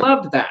I just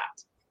loved that.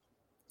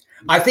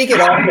 I think it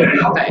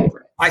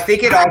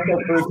also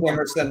proves,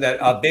 Emerson,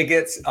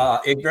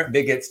 that ignorant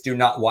bigots do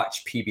not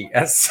watch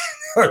PBS.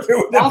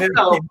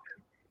 Also,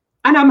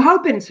 and I'm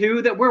hoping,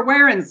 too, that we're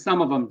wearing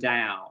some of them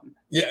down.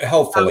 Yeah,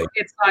 hopefully.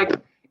 It's like,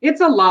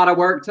 it's a lot of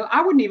work.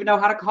 I wouldn't even know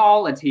how to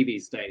call a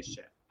TV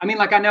station. I mean,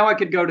 like, I know I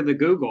could go to the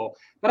Google,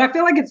 but I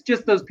feel like it's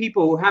just those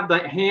people who have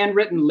the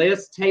handwritten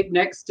list taped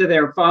next to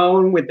their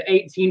phone with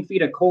 18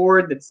 feet of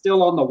cord that's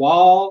still on the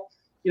wall,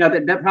 you know,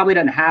 that probably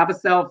doesn't have a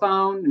cell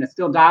phone and is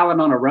still dialing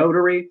on a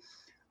rotary.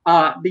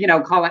 You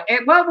know, call it,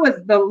 what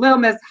was the Lil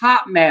Miss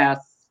Hot Mess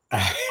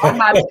on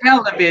my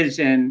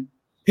television?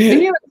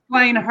 Can you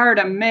explain her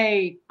to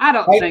me? I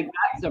don't think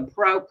that's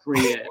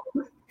appropriate.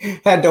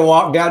 Had to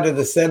walk down to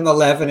the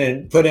 7-Eleven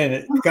and put in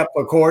a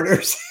couple of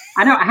quarters.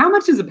 I know. How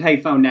much is a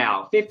payphone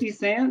now? 50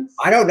 cents?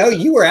 I don't know.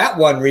 You were at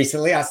one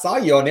recently. I saw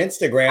you on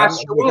Instagram. I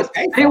sure was.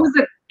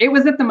 It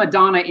was at the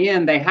Madonna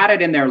Inn. They had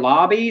it in their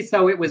lobby,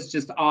 so it was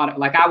just odd.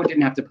 Like I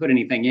didn't have to put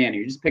anything in.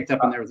 You just picked up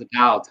and there was a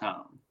dial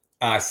tone.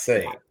 I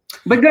see.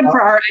 But good for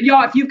her. And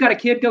y'all, if you've got a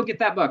kid, go get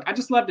that book. I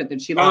just loved it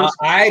that she launched.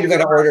 I'm going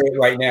to order it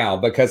right now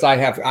because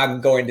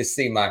I'm going to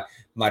see my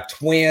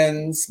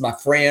twins, my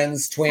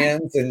friends'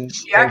 twins. And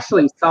she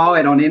actually saw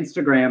it on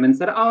Instagram and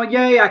said, oh,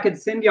 yay, I could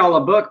send y'all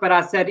a book. But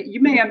I said,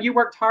 ma'am, you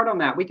worked hard on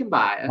that. We can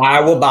buy it. I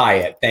will buy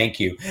it. Thank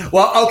you.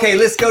 Well, okay,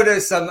 let's go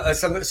to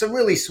some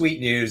really sweet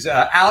news.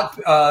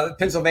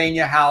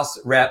 Pennsylvania House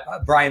Rep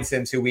Brian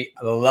Sims, who we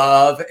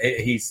love.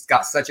 He's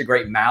got such a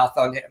great mouth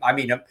on him. I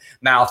mean, a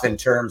mouth in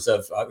terms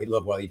of,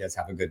 well, he does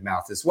have a good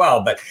mouth as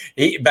well. But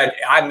he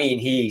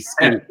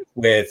speaks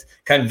with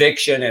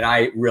conviction, and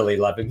I really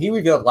love him. He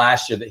revealed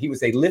last year that he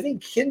was a living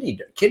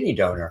kidney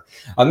donor.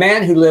 A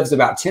man who lives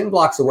about 10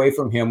 blocks away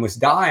from him was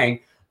dying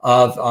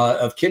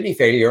of kidney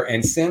failure,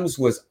 and Sims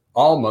was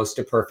almost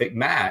a perfect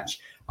match.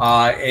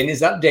 In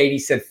his update, he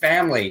said,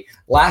 family,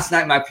 last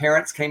night my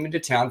parents came into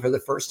town for the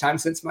first time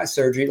since my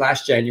surgery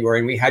last January,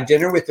 and we had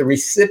dinner with the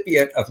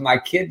recipient of my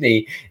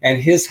kidney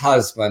and his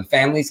husband.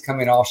 Families come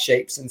in all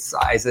shapes and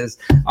sizes.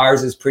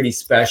 Ours is pretty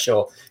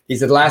special. He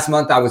said, last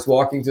month I was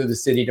walking through the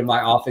city to my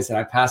office and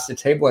I passed a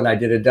table and I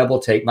did a double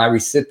take. My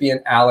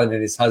recipient, Alan,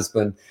 and his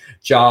husband,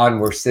 John,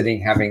 were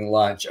sitting having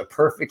lunch, a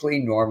perfectly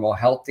normal,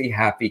 healthy,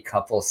 happy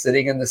couple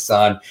sitting in the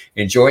sun,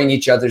 enjoying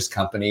each other's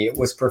company. It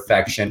was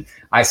perfection.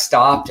 I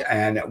stopped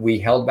and we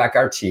held back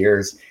our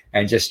tears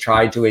and just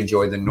tried to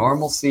enjoy the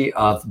normalcy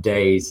of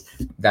days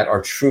that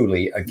are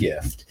truly a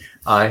gift.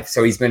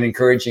 So he's been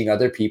encouraging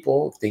other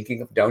people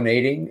thinking of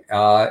donating,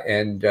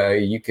 and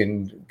you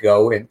can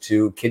go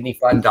into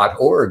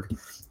kidneyfund.org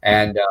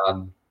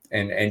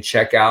and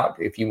check out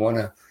if you want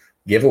to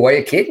give away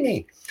a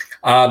kidney.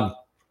 You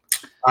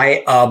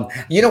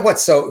know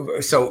what's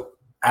so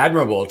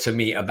admirable to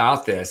me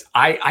about this?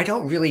 I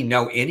don't really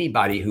know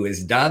anybody who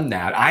has done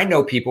that. I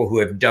know people who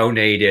have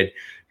donated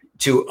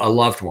to a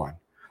loved one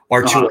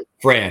or to a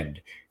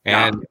friend.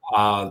 And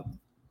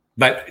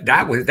but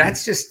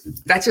that's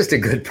just a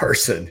good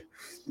person.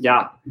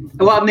 Yeah.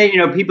 Well, and then, you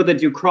know, people that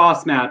do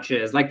cross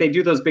matches, like they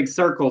do those big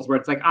circles where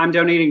it's like, I'm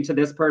donating to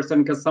this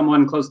person because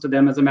someone close to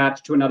them is a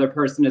match to another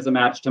person is a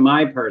match to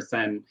my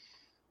person.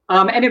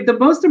 And the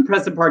most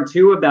impressive part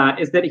too of that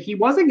is that he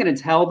wasn't going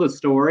to tell the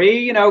story,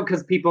 you know,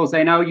 because people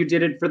say, no, you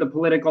did it for the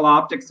political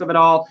optics of it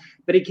all.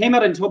 But he came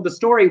out and told the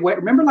story.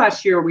 Remember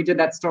last year we did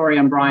that story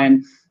on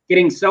Brian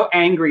getting so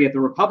angry at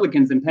the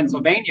Republicans in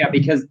Pennsylvania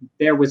because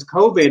there was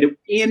COVID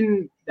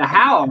in the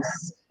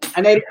House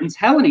and they didn't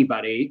tell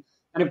anybody.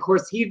 And of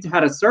course, he'd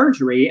had a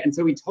surgery. And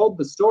so he told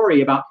the story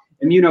about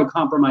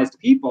immunocompromised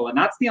people. And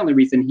that's the only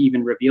reason he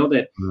even revealed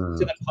it to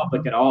the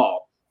public at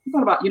all. He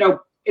thought about, you know,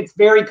 it's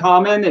very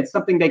common. It's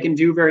something they can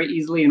do very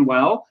easily and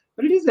well.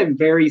 But it is a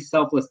very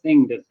selfless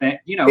thing to think,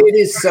 you know, it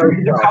is so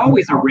there's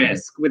always a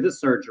risk with the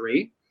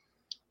surgery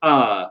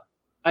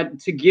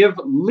to give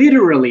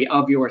literally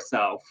of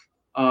yourself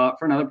for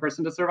another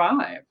person to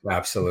survive.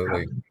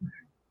 Absolutely.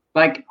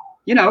 Like,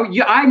 you know,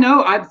 I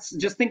know I'm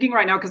just thinking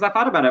right now because I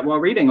thought about it while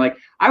reading. Like,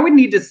 I would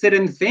need to sit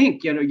and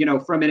think, you know,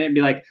 for a minute and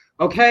be like,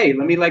 okay,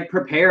 let me like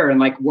prepare and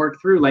like work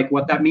through like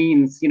what that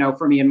means, you know,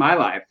 for me in my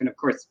life. And of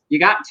course, you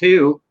got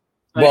to.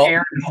 Well,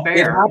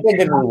 it happened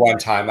to me one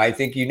time. I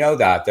think you know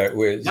that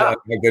was a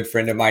good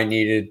friend of mine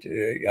needed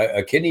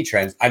a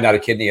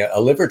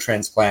liver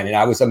transplant, and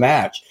I was a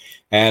match.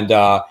 And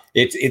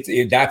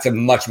that's a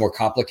much more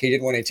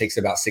complicated one. It takes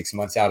about 6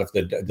 months out of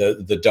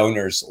the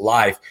donor's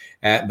life.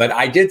 But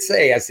I did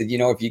say, I said, you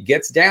know, if it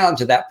gets down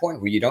to that point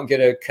where you don't get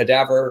a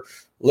cadaver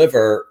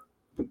liver,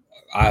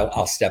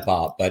 I'll step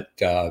up. But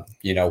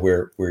you know,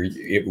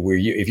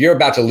 if you're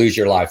about to lose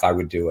your life, I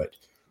would do it.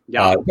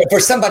 Yeah. But for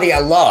somebody I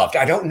loved,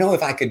 I don't know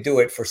if I could do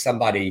it for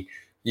somebody,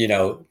 you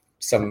know,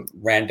 some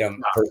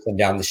random person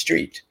down the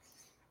street.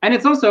 And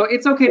it's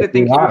okay to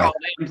think about all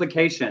the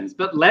implications.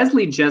 But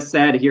Leslie just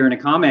said here in a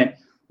comment,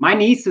 my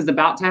niece is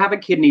about to have a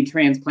kidney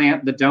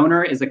transplant. The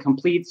donor is a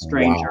complete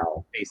stranger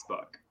on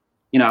Facebook.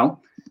 You know,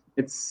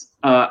 it's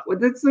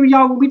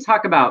y'all, when we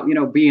talk about, you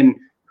know, being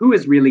who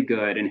is really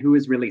good and who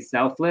is really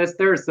selfless,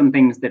 there are some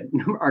things that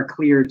are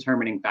clear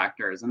determining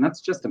factors. And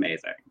that's just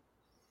amazing.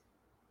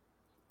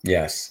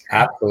 Yes,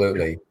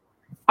 absolutely.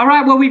 All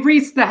right, well, we've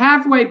reached the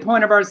halfway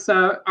point of our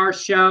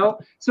show.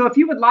 So if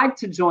you would like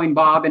to join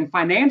Bob in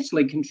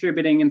financially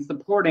contributing and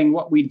supporting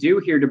what we do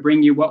here to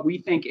bring you what we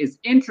think is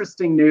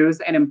interesting news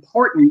and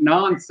important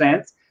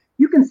nonsense,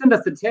 you can send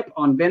us a tip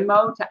on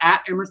Venmo to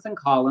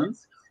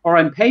 @EmersonCollins or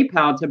on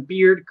PayPal to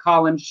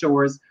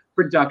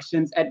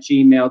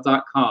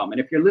beardcollinsshores.productions@gmail.com. And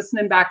if you're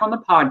listening back on the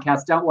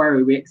podcast, don't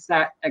worry, we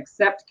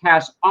accept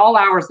cash all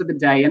hours of the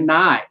day and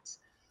night.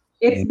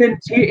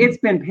 It's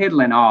been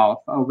piddling off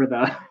over as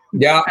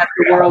the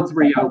world's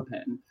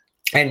reopened.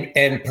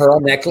 And pearl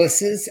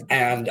necklaces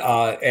and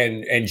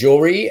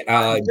jewelry.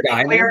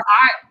 Clear,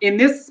 in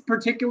this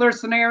particular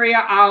scenario,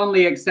 I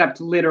only accept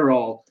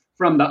literal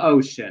from the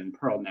ocean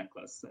pearl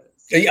necklaces.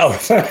 Oh.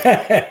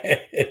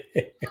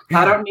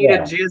 I don't need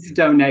a jizz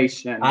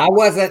donation. I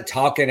wasn't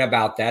talking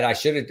about that. I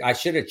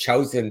should have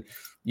chosen,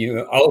 you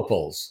know,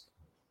 opals.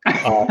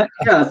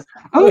 Yes.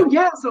 Oh,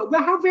 yeah. So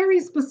how very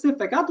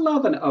specific. I'd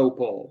love an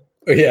opal.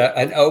 Yeah,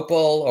 an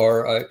opal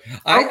or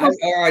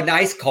a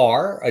nice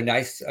car, a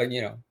nice,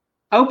 you know.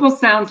 Opal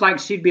sounds like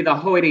she'd be the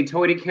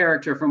hoity-toity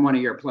character from one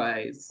of your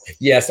plays.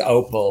 Yes,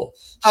 Opal.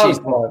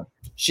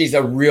 She's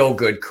a real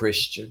good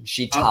Christian.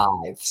 She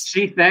tithes.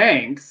 She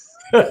thinks.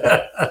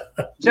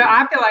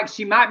 I feel like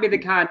she might be the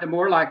kind to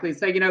more likely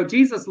say, you know,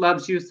 Jesus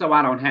loves you, so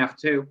I don't have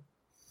to.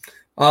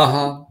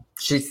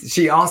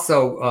 She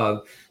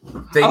also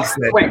thinks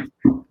that. Wait.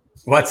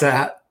 What's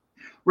that?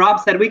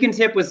 Rob said we can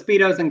tip with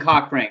Speedos and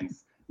cock rings.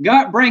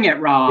 Bring it,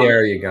 Rob.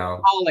 There you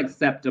go. All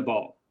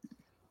acceptable.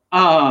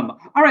 All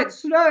right,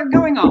 so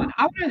going on,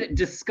 I want to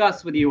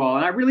discuss with you all,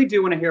 and I really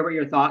do want to hear what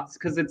your thoughts,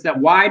 because it's a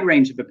wide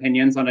range of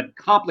opinions on a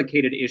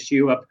complicated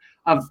issue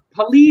of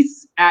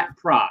police at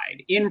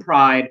Pride, in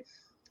Pride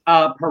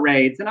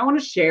parades. And I want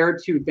to share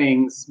two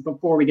things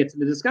before we get to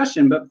the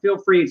discussion, but feel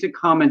free to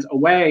comment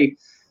away,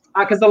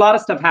 because a lot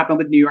of stuff happened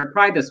with New York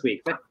Pride this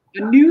week. But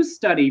a new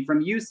study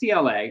from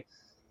UCLA,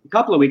 a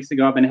couple of weeks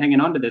ago, I've been hanging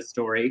on to this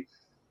story,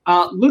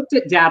 looked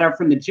at data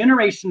from the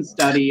Generation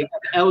Study of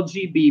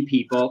LGB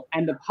people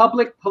and the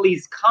Public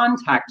Police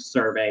Contact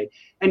Survey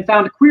and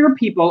found queer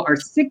people are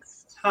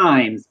 6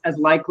 times as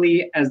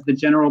likely as the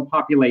general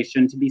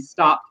population to be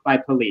stopped by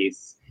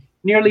police.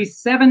 Nearly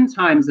 7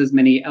 times as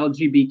many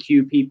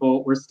LGBTQ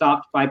people were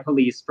stopped by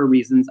police for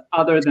reasons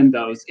other than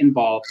those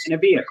involved in a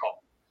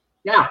vehicle.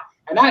 Yeah,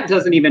 and that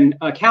doesn't even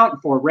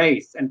account for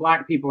race and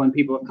Black people and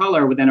people of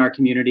color within our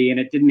community, and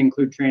it didn't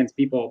include trans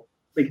people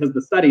because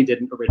the study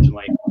didn't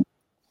originally.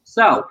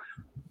 So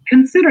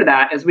consider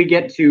that as we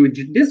get to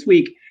this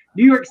week.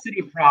 New York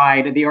City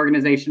Pride, the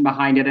organization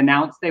behind it,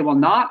 announced they will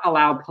not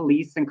allow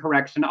police and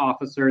correction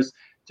officers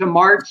to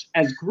march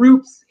as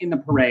groups in the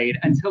parade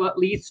until at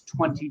least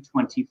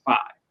 2025.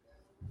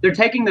 They're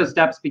taking those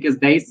steps because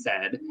they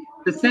said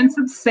the sense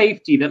of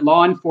safety that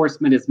law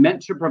enforcement is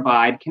meant to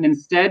provide can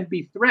instead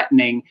be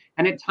threatening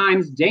and at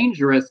times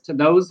dangerous to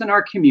those in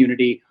our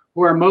community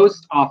who are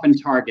most often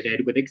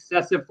targeted with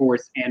excessive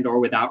force and or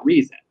without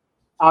reason.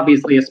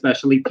 Obviously,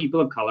 especially people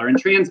of color and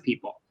trans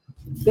people.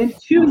 Then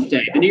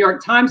Tuesday, the New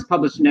York Times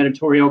published an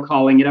editorial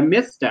calling it a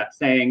misstep,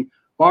 saying,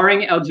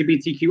 barring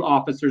LGBTQ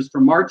officers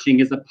from marching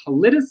is a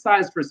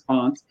politicized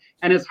response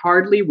and is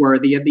hardly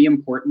worthy of the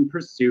important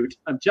pursuit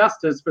of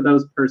justice for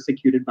those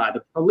persecuted by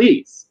the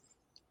police.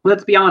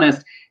 Let's be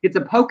honest, it's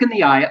a poke in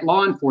the eye at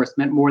law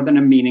enforcement more than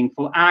a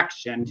meaningful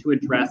action to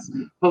address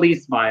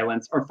police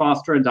violence or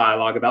foster a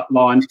dialogue about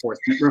law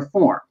enforcement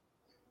reform.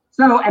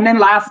 So, and then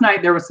last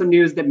night there was some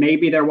news that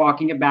maybe they're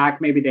walking it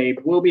back. Maybe they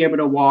will be able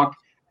to walk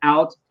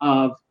out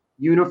of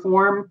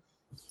uniform.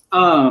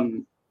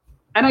 And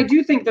I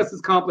do think this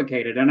is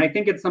complicated. And I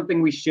think it's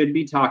something we should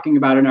be talking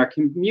about in our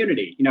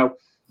community. You know,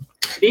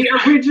 the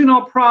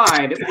original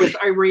Pride was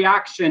a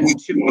reaction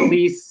to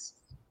police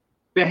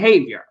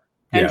behavior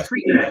and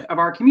treatment of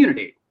our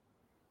community.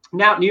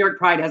 Now, New York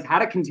Pride has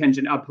had a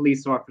contingent of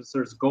police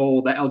officers.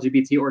 Goal, the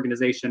LGBT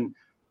organization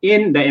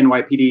in the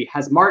NYPD,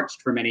 has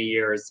marched for many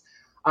years.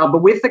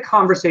 But with the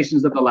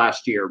conversations of the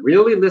last year,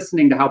 really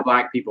listening to how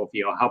Black people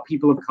feel, how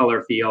people of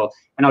color feel,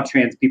 and how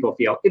trans people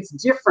feel, it's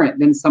different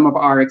than some of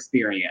our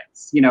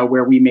experience, you know,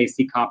 where we may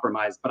see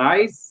compromise. But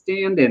I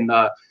stand in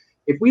the,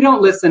 if we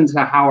don't listen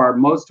to how our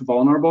most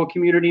vulnerable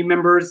community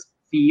members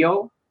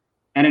feel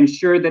and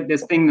ensure that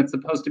this thing that's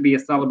supposed to be a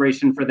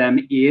celebration for them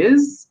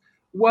is,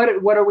 what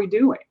are we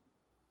doing?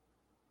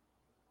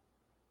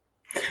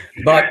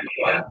 But,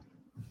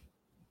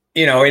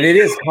 you know, and it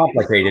is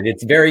complicated.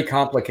 It's very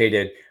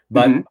complicated.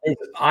 But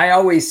I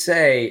always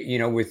say, you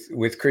know,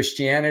 with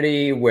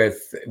Christianity,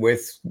 with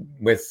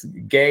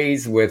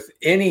gays, with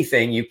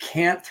anything, you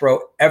can't throw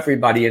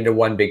everybody into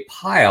one big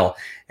pile.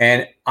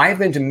 And I've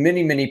been to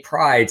many, many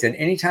prides, and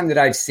anytime that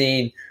I've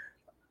seen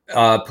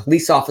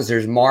police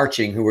officers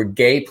marching who were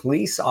gay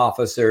police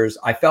officers,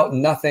 I felt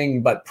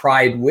nothing but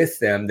pride with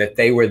them that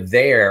they were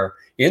there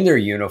in their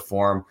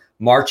uniform,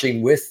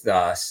 marching with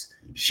us,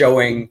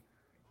 showing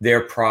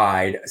their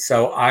pride.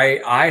 So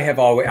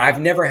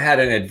I've never had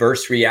an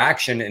adverse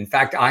reaction. In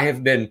fact, I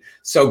have been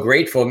so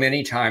grateful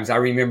many times. I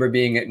remember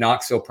being at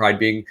Knoxville Pride,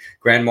 being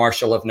Grand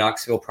Marshal of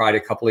Knoxville Pride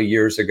a couple of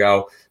years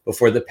ago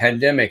before the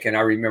pandemic. And I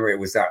remember it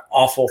was that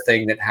awful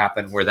thing that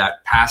happened where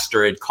that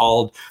pastor had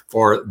called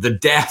for the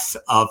death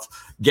of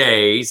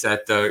gays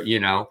at the, you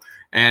know,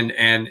 and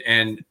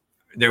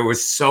there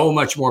was so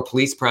much more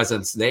police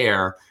presence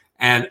there.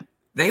 And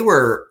they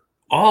were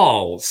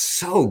all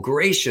so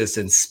gracious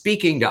and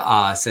speaking to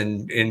us.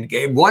 And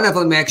one of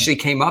them actually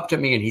came up to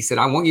me and he said,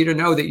 I want you to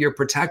know that you're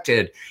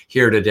protected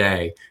here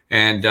today.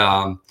 And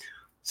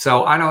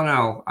so I don't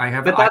know.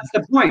 But that's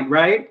the point,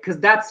 right? Because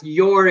that's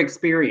your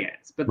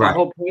experience. But the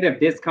whole point of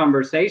this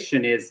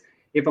conversation is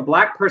if a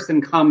Black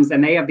person comes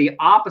and they have the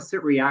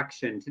opposite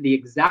reaction to the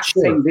exact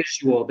same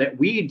visual that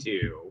we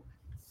do,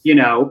 you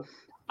know,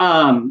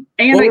 and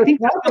I think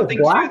that's something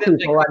Black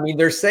people, I mean,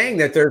 they're saying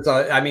that there's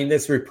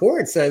this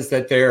report says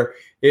that there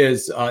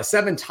is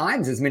 7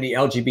 times as many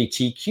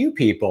LGBTQ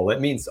people.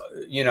 It means,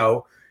 you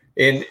know,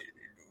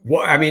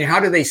 how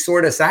do they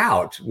sort us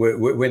out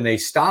when they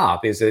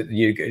stop? Is it,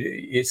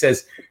 it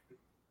says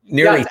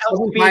nearly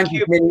 7 times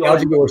as many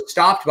LGBT were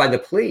stopped by the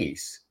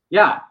police.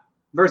 Yeah.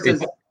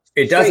 Versus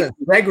it doesn't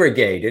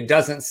segregate. It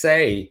doesn't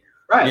say.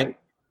 Right. You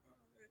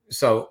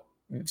know,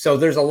 so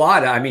there's a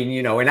lot, I mean,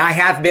 you know, and I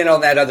have been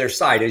on that other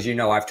side, as you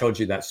know, I've told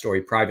you that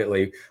story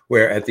privately,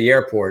 where at the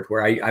airport,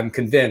 where I'm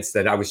convinced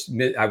that I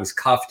was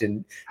cuffed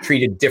and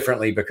treated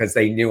differently because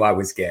they knew I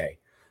was gay.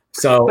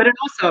 So, but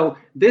also,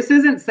 this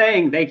isn't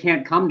saying they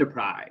can't come to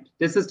Pride.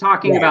 This is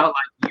talking about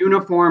like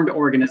uniformed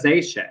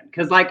organization.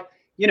 Because like,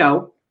 you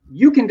know,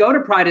 you can go to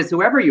Pride as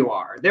whoever you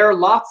are. There are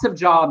lots of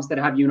jobs that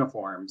have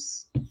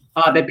uniforms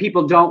that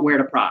people don't wear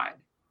to Pride.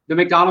 The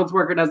McDonald's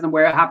worker doesn't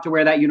have to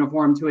wear that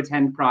uniform to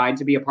attend Pride,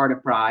 to be a part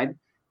of Pride.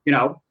 You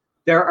know,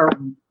 there are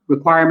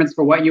requirements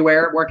for what you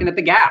wear working at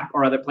the Gap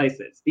or other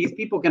places. These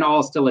people can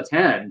all still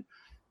attend.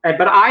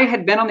 But I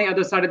had been on the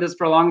other side of this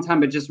for a long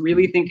time, but just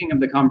really thinking of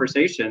the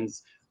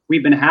conversations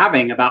we've been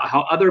having about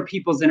how other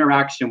people's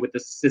interaction with the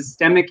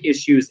systemic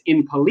issues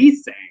in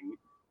policing,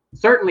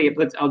 certainly it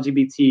puts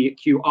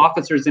LGBTQ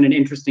officers in an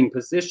interesting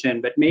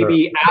position, but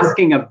maybe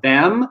asking of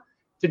them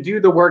to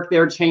do the work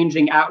they're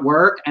changing at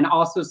work and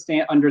also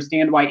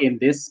understand why in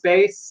this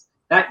space,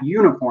 that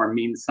uniform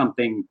means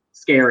something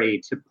scary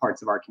to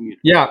parts of our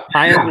community. Yeah,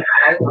 I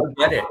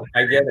get it.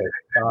 I get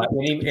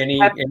it. Any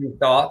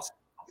thoughts?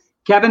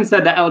 Kevin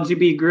said the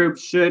LGBT group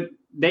the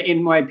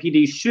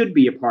NYPD should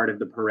be a part of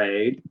the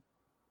parade.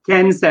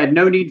 Ken said,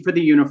 no need for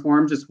the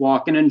uniform, just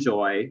walk and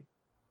enjoy.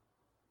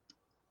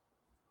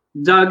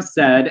 Doug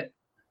said,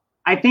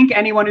 I think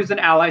anyone who's an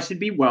ally should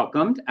be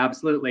welcomed.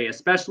 Absolutely.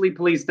 Especially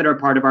police that are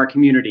part of our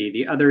community.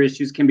 The other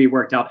issues can be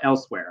worked out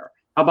elsewhere.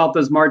 How about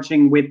those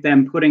marching with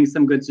them, putting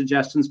some good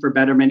suggestions for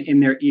betterment in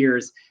their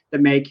ears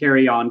that may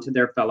carry on to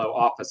their fellow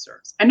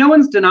officers? And no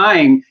one's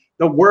denying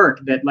the work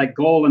that like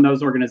Goal and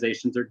those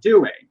organizations are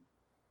doing.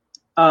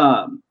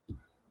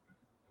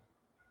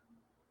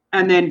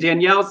 And then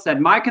Danielle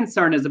said, my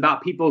concern is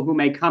about people who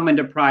may come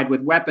into Pride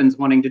with weapons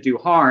wanting to do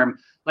harm,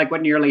 like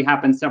what nearly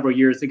happened several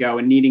years ago,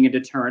 and needing a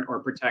deterrent or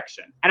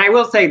protection. And I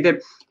will say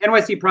that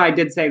NYC Pride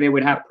did say they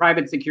would have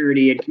private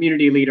security and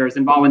community leaders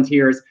and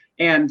volunteers,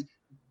 and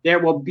there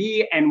will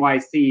be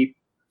NYC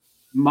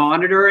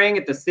monitoring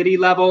at the city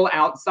level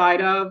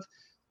outside of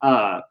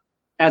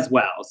as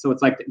well. So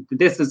it's like,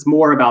 this is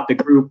more about the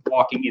group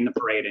walking in the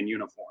parade in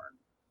uniform.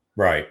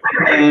 Right.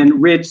 And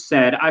Ridge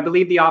said, I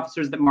believe the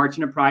officers that march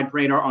in a Pride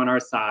parade are on our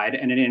side,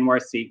 and in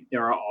NYC,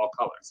 there are all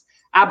colors.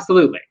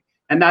 Absolutely.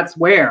 And that's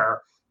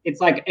where it's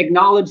like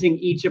acknowledging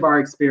each of our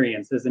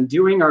experiences and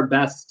doing our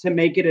best to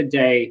make it a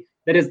day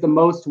that is the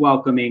most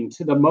welcoming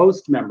to the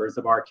most members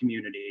of our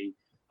community.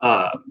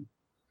 Right.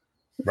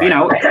 You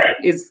know,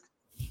 is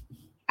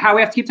how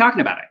we have to keep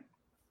talking about it.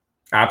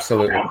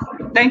 Absolutely.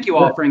 Thank you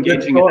all for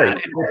engaging in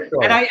that.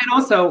 And I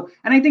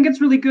think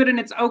it's really good, and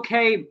it's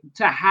okay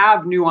to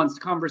have nuanced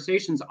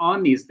conversations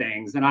on these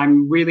things. And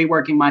I'm really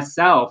working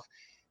myself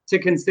to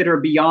consider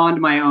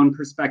beyond my own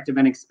perspective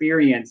and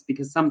experience,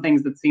 because some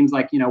things that seems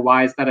like, you know,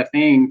 why is that a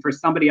thing for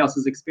somebody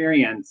else's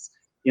experience?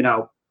 You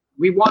know,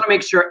 we want to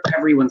make sure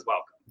everyone's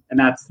welcome, and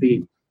that's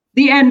the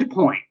end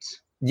point.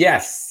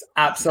 Yes,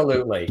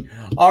 absolutely.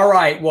 All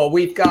right. Well,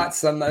 we've got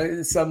some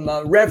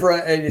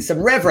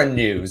reverend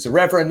news.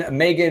 Reverend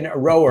Megan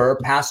Rower,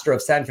 pastor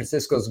of San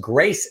Francisco's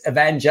Grace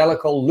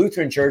Evangelical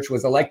Lutheran Church,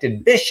 was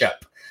elected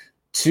bishop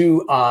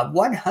to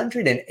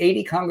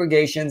 180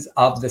 congregations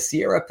of the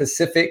Sierra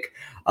Pacific.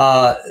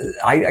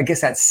 I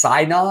guess that's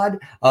Synod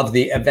of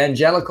the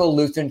Evangelical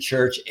Lutheran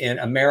Church in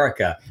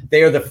America.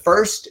 They are the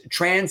first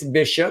trans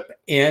bishop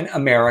in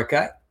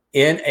America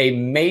in a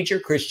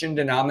major Christian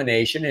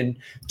denomination. In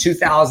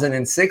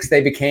 2006, they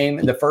became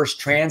the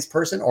first trans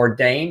person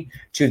ordained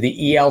to the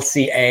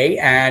ELCA.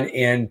 And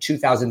in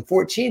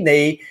 2014,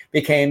 they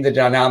became the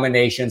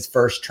denomination's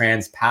first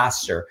trans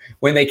pastor.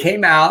 When they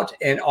came out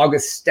in at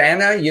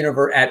Augustana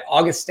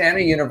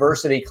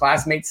University,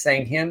 classmates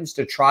sang hymns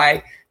to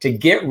try to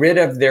get rid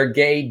of their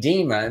gay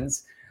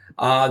demons.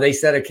 They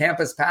said, a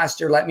campus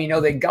pastor let me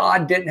know that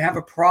God didn't have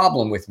a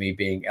problem with me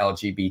being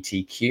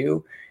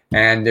LGBTQ.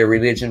 And their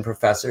religion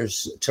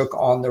professors took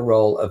on the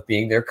role of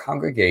being their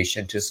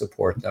congregation to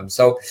support them.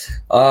 So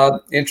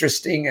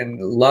interesting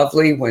and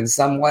lovely when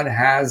someone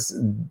has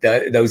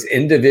those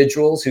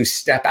individuals who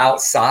step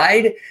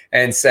outside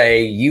and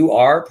say, you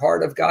are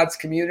part of God's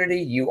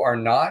community. You are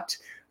not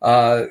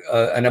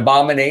an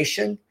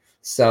abomination.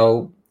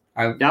 So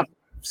I'm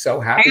so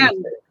happy.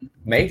 And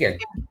Megan.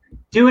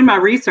 Doing my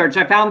research,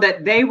 I found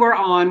that they were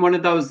on one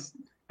of those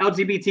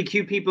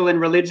LGBTQ people in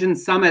religion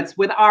summits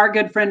with our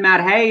good friend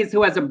Matt Hayes,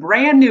 who has a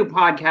brand new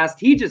podcast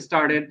he just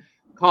started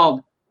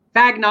called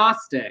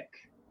Fagnostic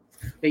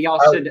that y'all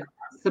should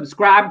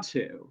subscribe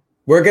to.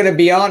 We're going to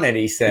be on it,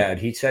 he said.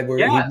 He said he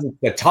needs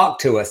to talk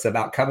to us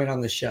about coming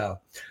on the show.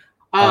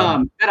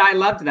 But I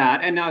loved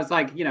that. And I was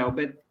like, you know,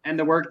 and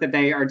the work that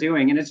they are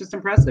doing, and it's just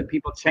impressive,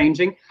 people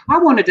changing. I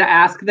wanted to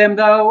ask them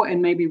though,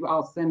 and maybe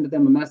I'll send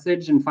them a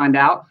message and find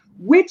out,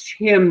 which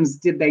hymns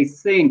did they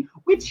sing?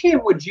 Which hymn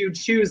would you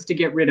choose to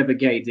get rid of a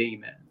gay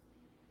demon?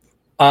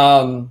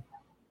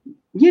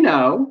 You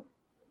know,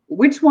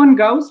 which one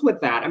goes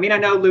with that? I mean, I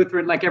know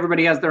Lutheran, like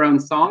everybody has their own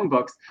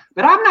songbooks,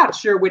 but I'm not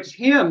sure which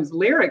hymns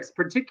lyrics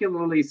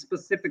particularly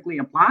specifically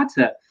apply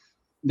to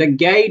the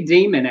gay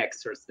demon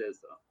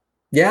exorcism.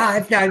 Yeah, I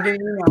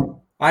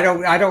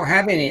don't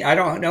have any. I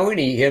don't know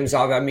any hymns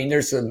of. I mean,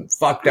 there's some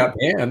fucked up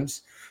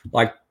hymns,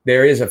 like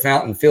there is a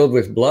fountain filled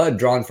with blood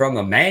drawn from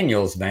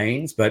Emmanuel's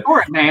veins, but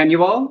or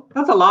Emmanuel,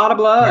 that's a lot of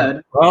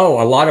blood.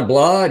 Oh, a lot of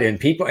blood, and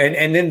people,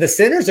 and then the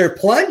sinners are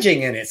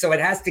plunging in it, so it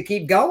has to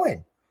keep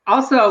going.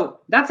 Also,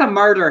 that's a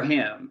murder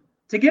hymn.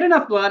 To get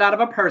enough blood out of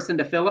a person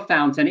to fill a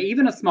fountain,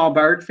 even a small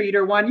bird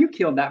feeder one, you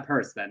killed that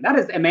person. That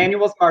is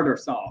Emmanuel's murder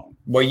song.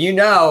 Well, you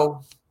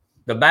know,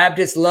 the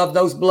Baptists love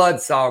those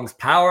blood songs.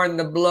 Power in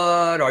the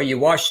blood. Are you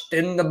washed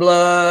in the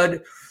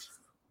blood?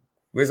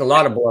 There's a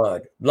lot of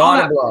blood. A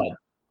lot of blood.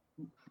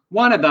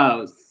 One of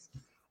those.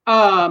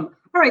 All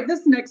right,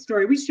 this next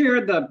story. We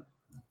shared the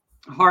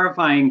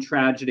horrifying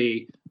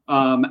tragedy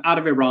out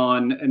of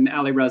Iran and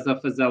Ali Reza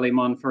Fazeli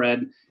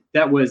Monfared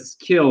that was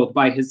killed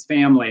by his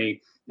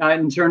family.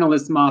 And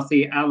journalist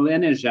Masi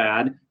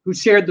Alinejad, who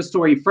shared the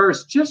story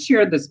first, just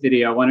shared this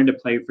video I wanted to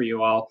play for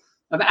you all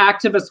of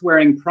activists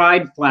wearing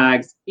pride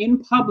flags in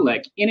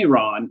public in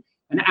Iran,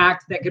 an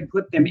act that could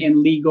put them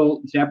in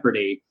legal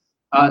jeopardy.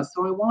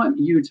 So I want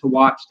you to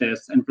watch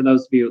this. And for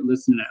those of you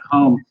listening at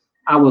home,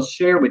 I will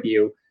share with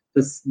you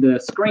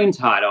the screen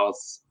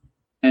titles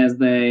as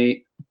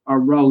they are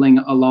rolling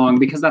along,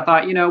 because I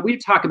thought, you know, we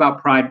talk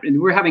about pride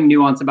and we're having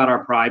nuance about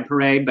our pride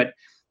parade, but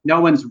no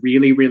one's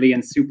really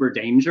in super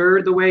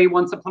danger the way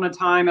once upon a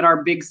time at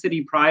our big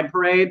city pride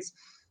parades.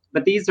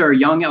 But these are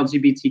young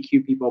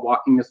LGBTQ people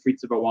walking the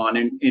streets of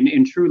Iran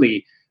in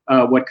truly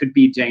what could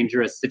be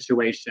dangerous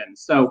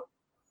situations. So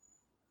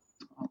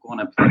I'm going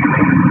to play.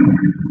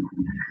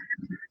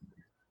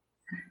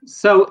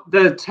 So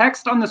the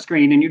text on the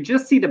screen, and you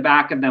just see the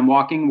back of them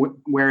walking,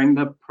 wearing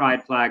the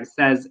pride flag,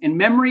 says, "In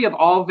memory of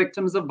all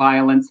victims of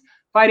violence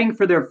fighting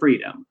for their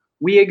freedom.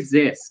 We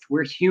exist,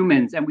 we're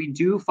humans, and we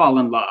do fall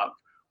in love.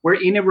 We're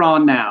in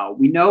Iran now.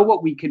 We know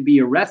what we could be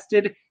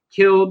arrested,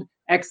 killed,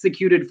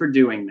 executed for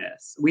doing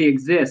this. We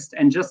exist,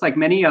 and just like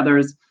many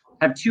others,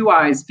 have 2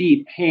 eyes,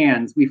 feet,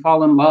 hands. We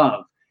fall in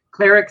love.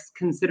 Clerics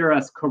consider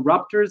us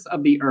corruptors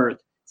of the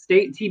earth.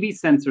 State TV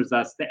censors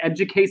us. The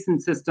education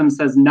system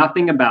says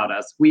nothing about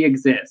us. We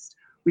exist.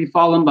 We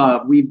fall in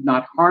love. We've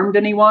not harmed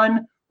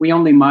anyone. We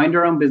only mind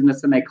our own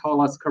business, and they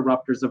call us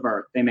corruptors of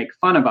earth. They make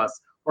fun of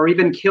us or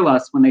even kill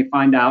us when they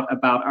find out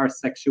about our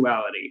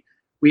sexuality.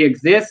 We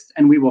exist,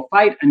 and we will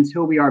fight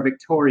until we are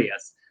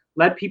victorious.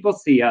 Let people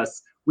see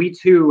us. We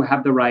too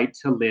have the right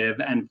to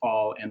live and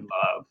fall in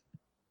love."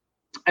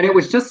 And it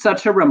was just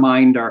such a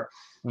reminder,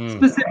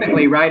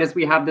 specifically, right, as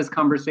we have this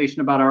conversation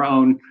about our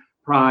own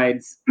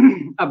prides,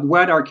 of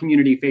what our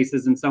community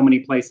faces in so many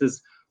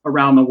places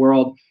around the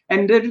world.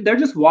 And they're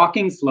just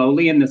walking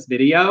slowly in this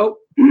video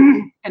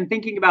and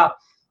thinking about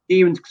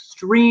the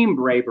extreme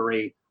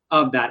bravery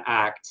of that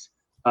act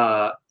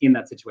in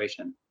that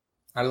situation.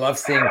 I love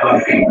seeing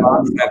Fox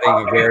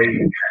having a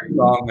very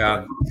strong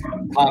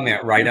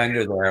comment right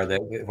under there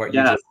that what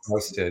you just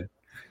posted.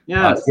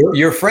 Yes.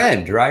 Your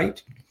friend,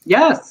 right?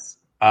 Yes.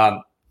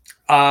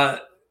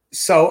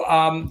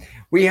 So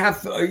we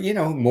have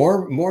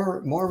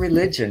more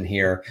religion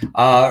here.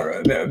 Y'all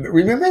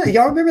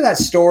remember that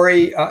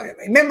story?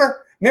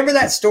 Remember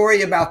that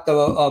story about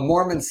the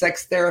Mormon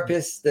sex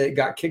therapist that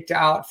got kicked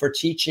out for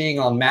teaching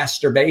on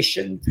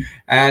masturbation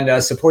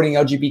and supporting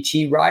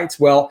LGBT rights?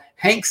 Well,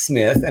 Hank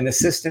Smith, an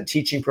assistant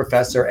teaching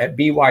professor at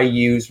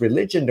BYU's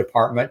religion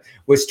department,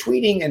 was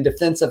tweeting in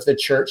defense of the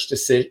church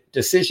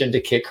decision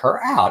to kick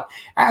her out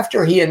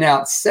after he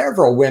announced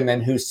several women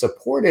who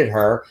supported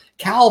her.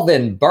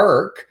 Calvin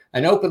Burke,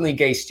 an openly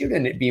gay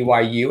student at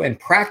BYU and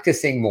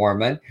practicing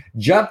Mormon,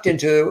 jumped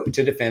to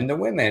defend the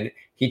women.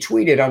 He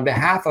tweeted, "On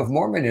behalf of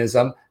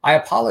Mormonism, I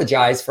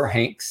apologize for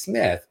Hank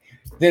Smith."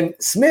 Then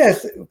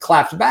Smith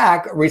clapped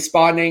back,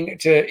 responding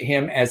to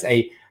him as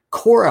a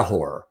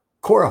Korahor.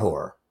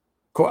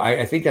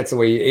 I think that's the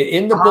way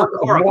in the book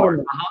of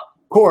Mormon.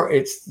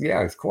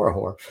 It's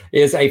Korahor.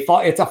 It's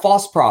a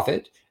false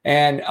prophet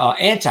and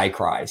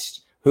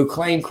antichrist who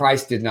claimed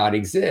Christ did not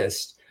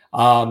exist.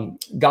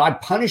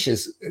 God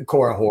punishes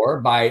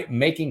Korahor by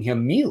making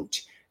him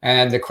mute,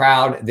 and the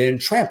crowd then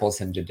tramples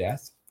him to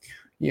death.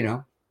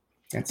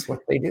 That's what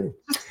they do.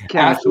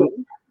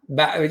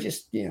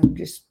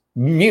 Just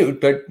mute,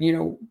 but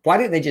why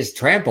didn't they just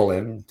trample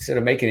him instead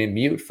of making him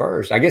mute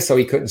first? I guess so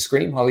he couldn't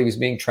scream while he was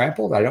being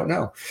trampled. I don't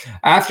know.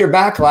 After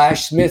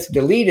backlash, Smith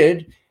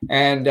deleted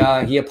and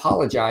he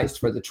apologized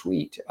for the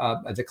tweet,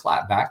 the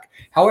clapback.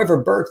 However,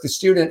 Burke, the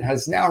student,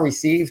 has now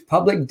received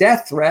public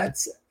death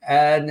threats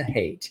and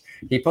hate.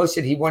 He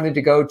posted he wanted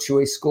to go to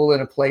a school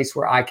in a place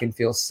where I can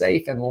feel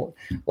safe. And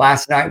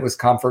last night was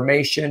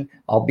confirmation,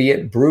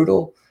 albeit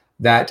brutal,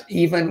 that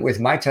even with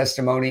my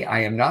testimony, I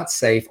am not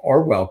safe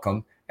or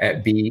welcome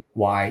at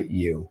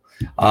BYU.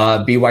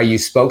 BYU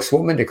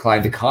spokeswoman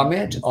declined to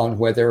comment on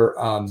whether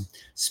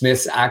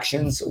Smith's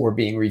actions were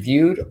being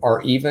reviewed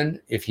or even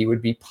if he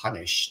would be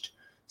punished.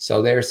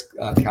 So there's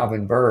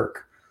Calvin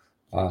Burke.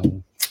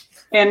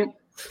 And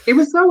it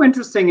was so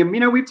interesting.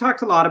 And, we've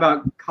talked a lot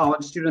about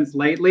college students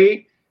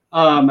lately.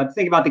 I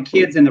think about the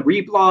kids in the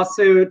REAP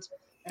lawsuit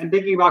and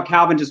thinking about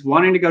Calvin just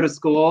wanting to go to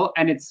school.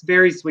 And it's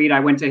very sweet. I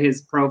went to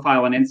his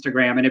profile on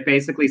Instagram and it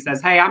basically says,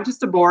 "Hey, I'm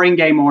just a boring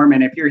gay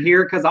Mormon. If you're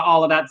here because of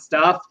all of that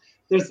stuff,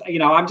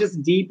 I'm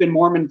just deep in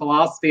Mormon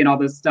philosophy and all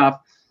this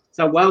stuff.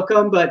 So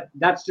welcome, but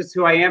that's just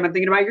who I am." And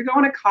thinking about, you're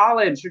going to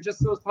college. You're just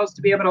supposed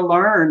to be able to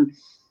learn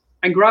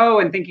and grow,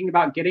 and thinking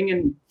about getting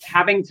and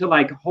having to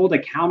hold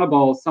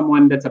accountable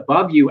someone that's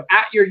above you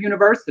at your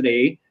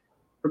university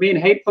for being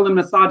hateful and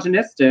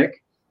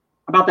misogynistic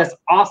about this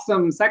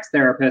awesome sex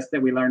therapist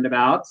that we learned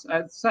about.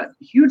 It's a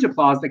huge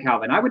applause to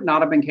Calvin. I would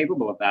not have been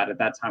capable of that at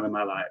that time in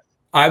my life.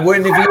 I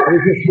wouldn't have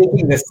been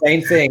thinking the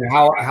same thing.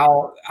 How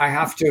I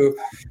have to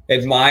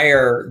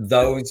admire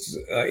those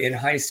in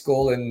high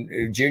school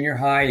and junior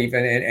high,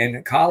 even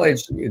in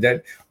college,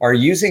 that are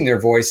using their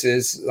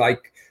voices.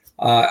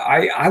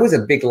 I was a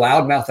big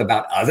loudmouth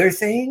about other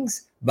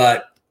things,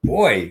 but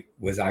boy,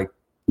 was I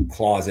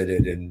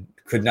closeted and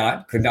could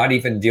not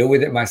even deal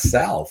with it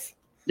myself.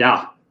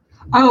 Yeah.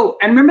 Oh,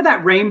 and remember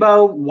that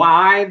rainbow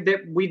Y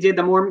that we did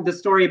the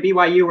story at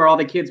BYU where all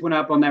the kids went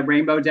up on that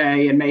rainbow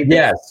day and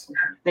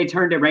they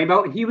turned it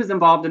rainbow. He was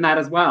involved in that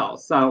as well.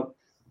 So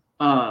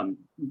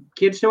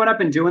kids showing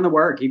up and doing the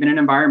work, even in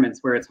environments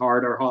where it's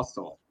hard or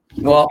hostile.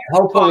 Well,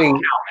 hopefully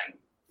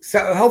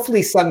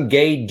some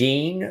gay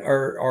dean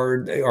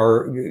or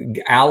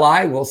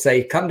ally will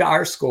say, "Come to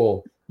our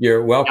school.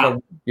 You're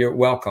welcome. Yeah. You're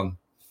welcome."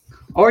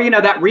 Or,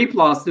 that REAP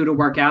lawsuit will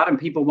work out and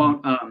people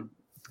won't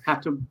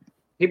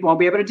people won't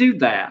be able to do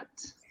that.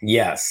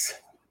 Yes.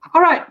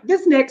 All right.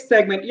 This next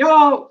segment,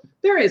 y'all,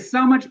 there is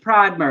so much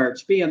Pride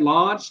merch being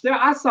launched.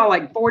 I saw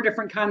 4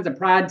 different kinds of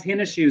Pride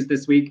tennis shoes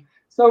this week.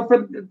 So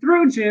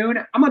through June,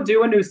 I'm gonna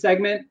do a new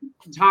segment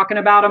talking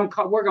about them.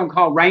 We're gonna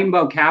call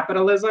Rainbow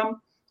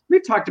Capitalism.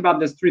 We've talked about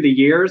this through the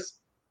years,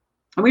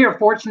 and we are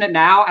fortunate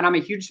now. And I'm a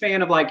huge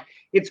fan of like,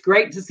 it's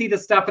great to see the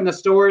stuff in the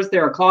stores.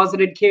 There are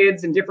closeted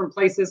kids in different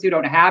places who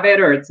don't have it,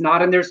 or it's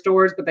not in their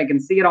stores, but they can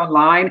see it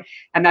online,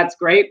 and that's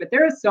great. But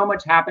there is so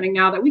much happening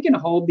now that we can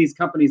hold these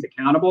companies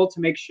accountable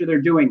to make sure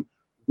they're doing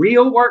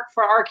real work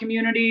for our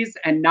communities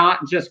and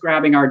not just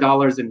grabbing our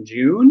dollars in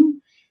June.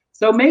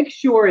 So make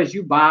sure as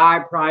you buy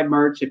Pride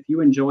merch, if you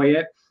enjoy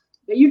it,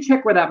 that you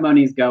check where that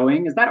money's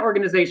going. Is that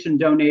organization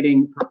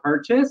donating per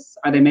purchase?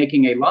 Are they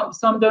making a lump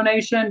sum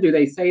donation? Do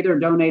they say they're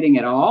donating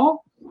at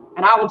all?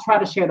 And I will try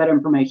to share that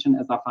information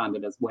as I find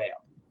it as well.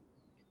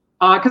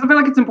 Because I feel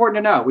like it's important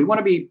to know. We want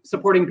to be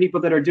supporting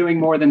people that are doing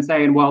more than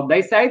saying, well,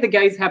 they say the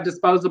gays have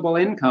disposable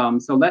income,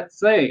 so let's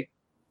see.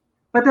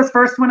 But this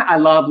first one, I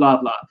love,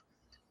 love,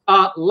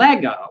 love.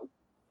 Lego,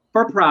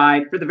 for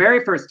Pride, for the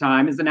very first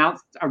time, has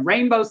announced a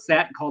rainbow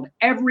set called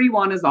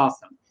Everyone is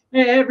Awesome.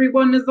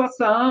 Everyone is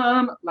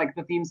awesome, like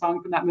the theme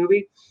song from that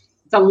movie.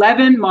 It's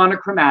 11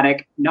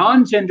 monochromatic,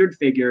 non-gendered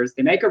figures.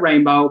 They make a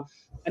rainbow,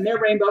 and their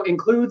rainbow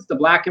includes the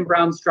black and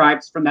brown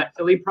stripes from that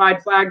Philly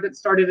Pride flag that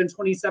started in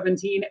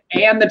 2017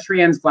 and the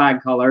trans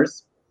flag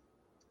colors.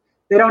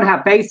 They don't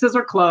have faces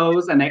or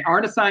clothes, and they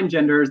aren't assigned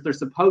genders. They're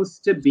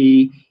supposed to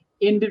be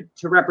to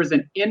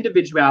represent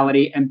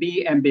individuality and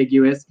be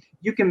ambiguous.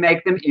 You can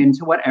make them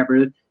into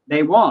whatever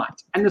they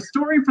want. And the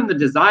story from the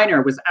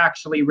designer was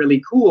actually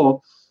really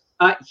cool.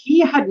 He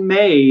had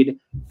made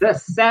the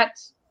set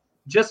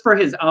just for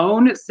his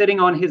own, sitting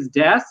on his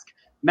desk,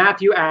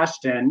 Matthew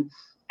Ashton.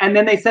 And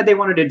then they said they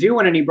wanted to do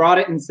one, and he brought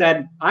it and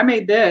said, I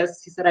made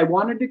this. He said, I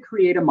wanted to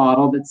create a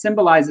model that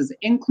symbolizes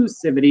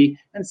inclusivity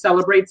and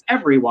celebrates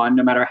everyone,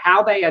 no matter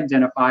how they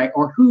identify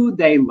or who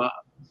they love.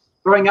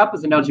 Growing up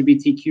as an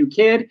LGBTQ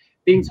kid,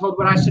 being told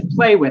what I should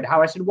play with,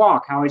 how I should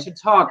walk, how I should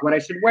talk, what I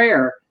should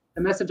wear,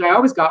 the message I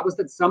always got was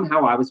that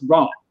somehow I was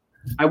wrong.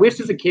 I wished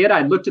as a kid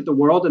I'd looked at the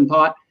world and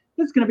thought,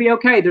 it's going to be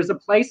okay. There's a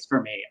place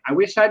for me. I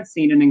wish I'd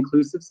seen an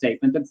inclusive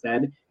statement that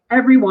said,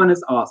 everyone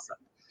is awesome.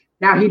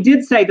 Now, he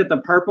did say that the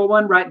purple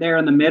one right there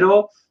in the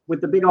middle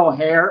with the big old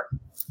hair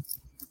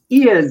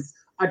is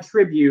a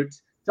tribute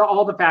to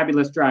all the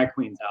fabulous drag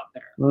queens out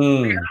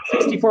there.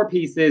 64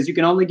 pieces. You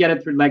can only get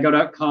it through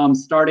lego.com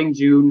starting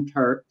June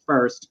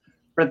 1st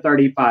for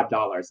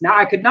 $35. Now,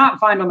 I could not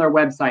find on their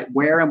website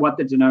where and what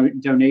the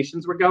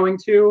donations were going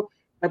to,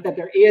 but that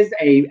there is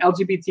a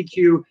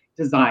LGBTQ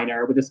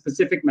designer with a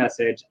specific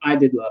message. I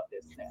did love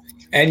this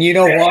thing. And you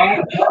know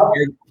what?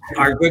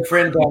 Our good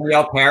friend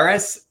Danielle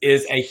Paris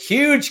is a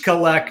huge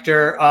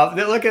collector of,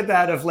 look at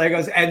that, of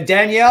Legos. And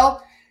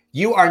Danielle,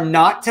 you are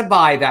not to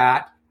buy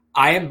that.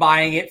 I am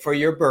buying it for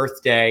your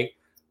birthday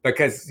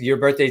because your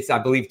birthday is, I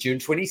believe, June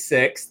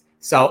 26th.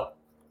 So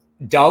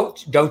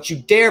don't you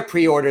dare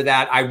pre-order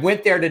that. I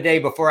went there today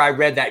before I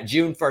read that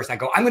June 1st. I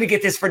go, I'm going to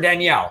get this for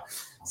Danielle.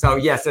 So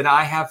yes, and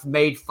I have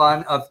made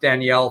fun of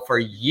Danielle for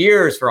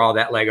years for all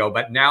that Lego,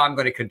 but now I'm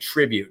going to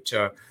contribute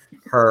to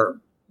her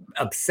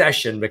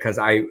obsession because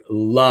I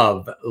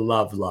love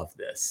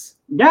this.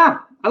 Yeah,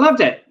 I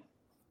loved it.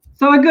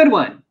 So a good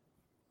one.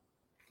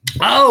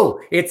 Oh,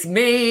 it's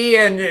me.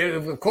 And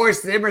of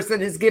course, Emerson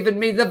has given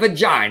me the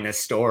vagina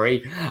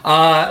story.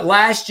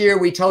 Last year,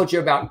 we told you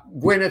about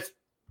Gwyneth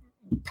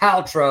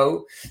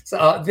Paltrow.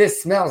 So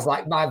this smells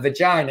like my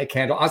vagina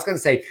candle. I was going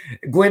to say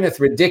Gwyneth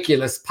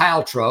Ridiculous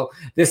Paltrow.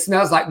 This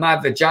smells like my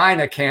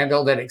vagina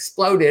candle that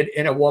exploded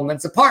in a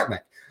woman's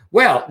apartment.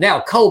 Well, now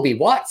Colby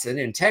Watson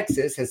in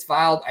Texas has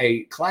filed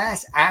a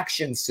class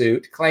action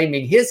suit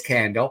claiming his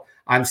candle,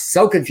 I'm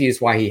so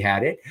confused why he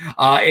had it,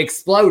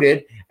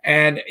 exploded,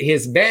 and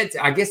his bed,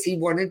 I guess he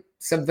wanted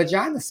some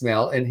vagina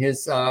smell in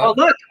his... oh,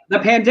 look, the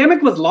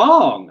pandemic was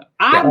long.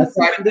 Right.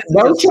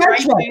 No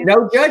judgment,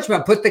 no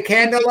judgment. Put the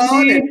candle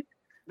on. And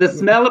the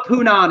smell of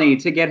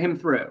punani to get him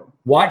through.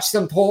 Watch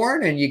some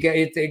porn and you get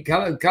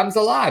it comes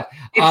alive.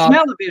 It's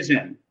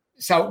smell-o-vision.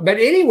 So, but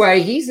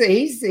anyway,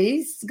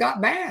 he's got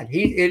mad.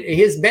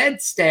 His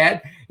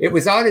bedstead, it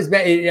was on his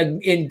bed,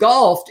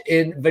 engulfed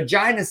in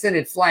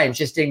vagina-scented flames,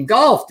 just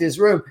engulfed his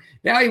room.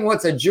 Now he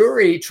wants a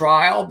jury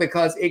trial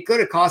because it could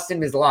have cost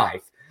him his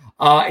life.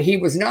 He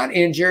was not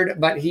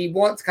injured, but he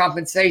wants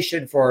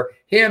compensation for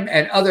him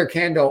and other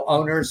candle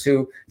owners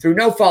who, through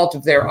no fault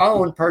of their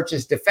own,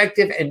 purchased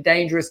defective and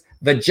dangerous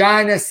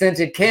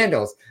vagina-scented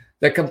candles.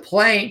 The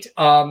complaint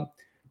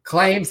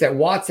claims that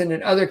Watson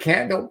and other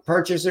candle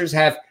purchasers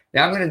have,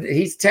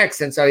 he's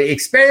Texan, so he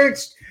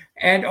experienced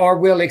and or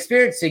will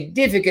experience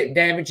significant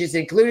damages,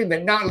 including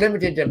but not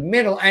limited to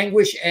mental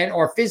anguish and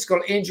or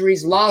physical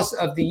injuries, loss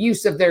of the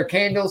use of their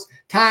candles,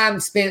 time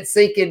spent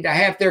seeking to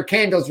have their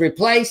candles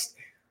replaced.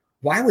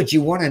 Why would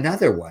you want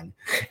another one?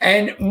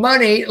 And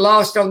money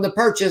lost on the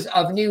purchase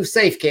of new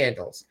safe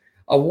candles.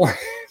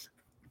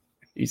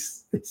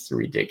 It's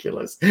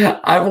ridiculous.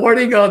 I'm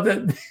warning on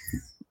the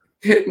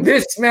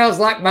this smells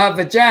like my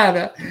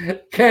vagina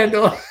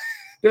candle.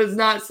 Does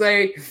not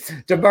say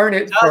to burn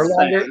it for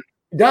longer.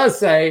 Does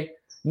say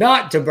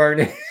not to burn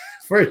it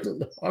for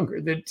longer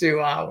than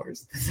 2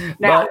 hours.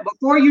 Now,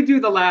 before you do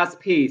the last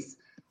piece,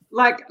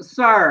 like,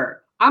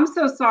 sir, I'm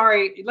so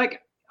sorry.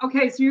 Like,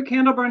 okay, so your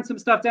candle burned some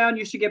stuff down.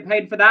 You should get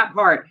paid for that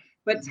part.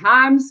 But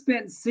time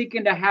spent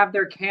seeking to have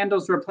their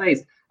candles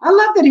replaced. I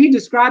love that he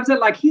describes it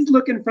like he's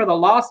looking for the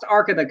lost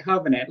Ark of the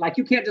Covenant. Like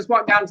you can't just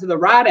walk down to the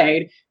Rite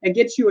Aid and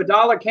get you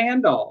 $1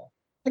 candle.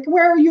 Like,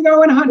 where are you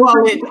going hunting?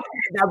 Well,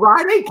 the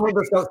Rite Aid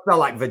candles don't smell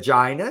like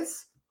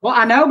vaginas. Well,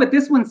 I know, but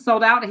this one's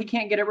sold out. He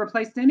can't get it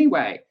replaced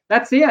anyway.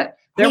 That's it.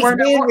 He's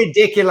being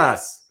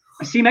ridiculous.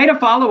 She made a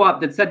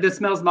follow-up that said this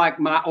smells like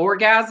my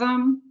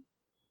orgasm.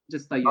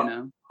 Just so you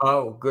know.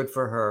 Oh, good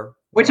for her.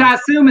 Which I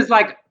assume is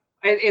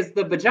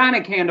the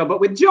vagina candle,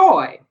 but with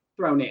joy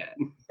thrown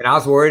in. And I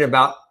was worried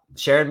about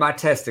sharing my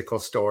testicle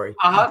story.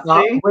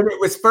 When it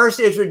was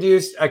first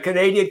introduced, a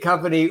Canadian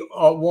company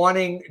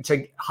wanting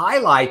to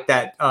highlight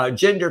that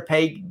gender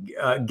pay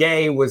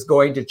gay was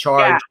going to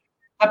charge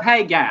a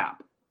pay gap.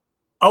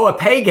 Oh, a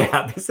pay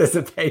gap. It says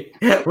a pay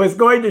was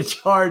going to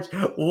charge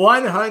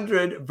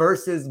 100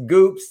 versus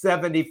Goop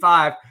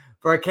 75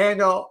 for a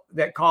candle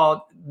that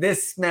called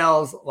 "This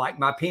Smells Like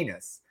My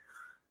Penis."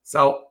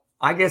 So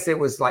I guess it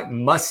was like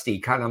musty,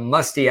 kind of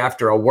musty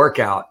after a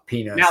workout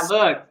penis. Now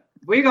look,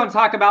 we're going to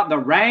talk about the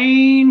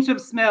range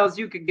of smells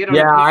you could get on.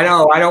 Yeah, I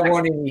know. I don't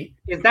want any.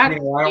 Is that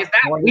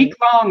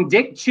week-long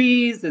dick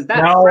cheese? Is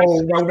that no,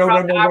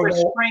 Irish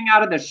Spring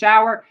out of the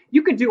shower?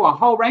 You could do a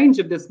whole range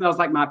of "This Smells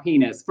Like My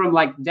Penis" from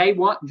like day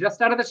one,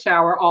 just out of the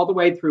shower, all the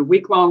way through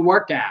week-long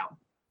workout.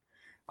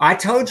 I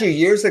told you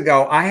years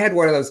ago, I had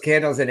one of those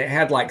candles and it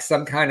had like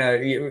some kind of,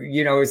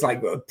 it was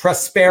like a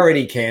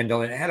prosperity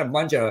candle and it had a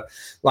bunch of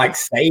like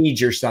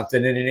sage or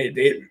something.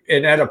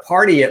 And at a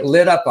party, it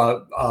lit up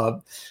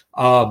a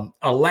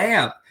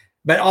lamp.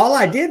 But all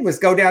I did was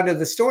go down to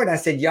the store and I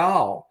said,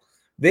 y'all,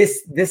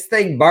 this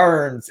thing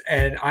burns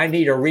and I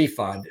need a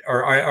refund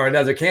or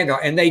another candle.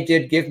 And they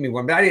did give me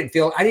one, but I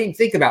didn't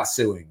think about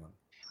suing them.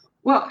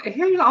 Well,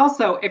 here's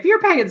also, if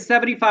you're paying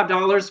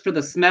 $75 for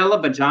the smell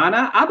of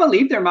vagina, I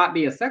believe there might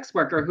be a sex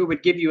worker who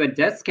would give you a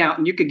discount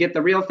and you could get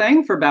the real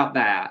thing for about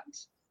that.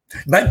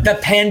 But the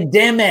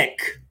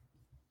pandemic.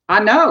 I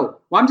know.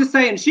 Well, I'm just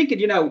saying she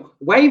could,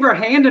 wave her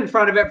hand in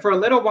front of it for a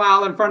little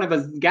while in front of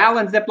a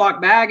gallon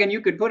Ziploc bag and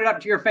you could put it up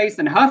to your face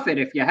and huff it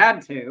if you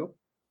had to.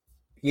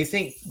 You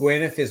think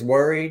Gwyneth is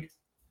worried?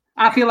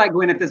 I feel like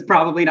Gwyneth is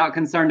probably not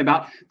concerned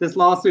about this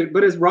lawsuit.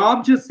 But as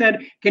Rob just said,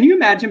 can you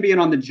imagine being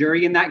on the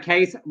jury in that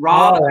case?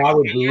 Rob, I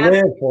would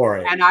live for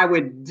it. And I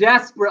would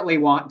desperately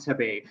want to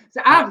be.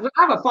 So I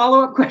have a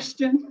follow-up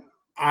question.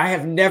 I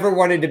have never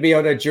wanted to be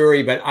on a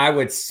jury, but I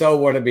would so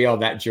want to be on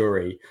that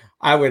jury.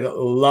 I would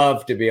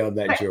love to be on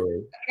that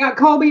jury.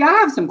 Colby, I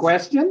have some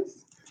questions.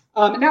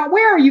 Now,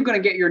 where are you going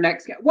to get your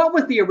next? What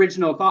was the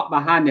original thought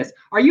behind this?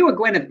 Are you a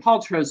Gwyneth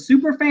Paltrow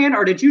super fan,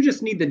 or did you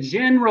just need the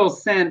general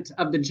scent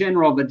of the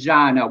general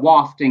vagina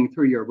wafting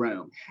through your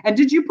room? And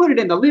did you put it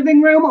in the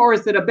living room, or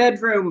is it a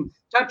bedroom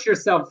touch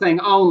yourself thing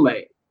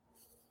only?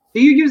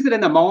 Do you use it in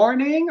the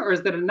morning, or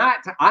is it a night?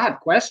 I have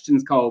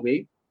questions,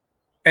 Colby.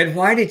 And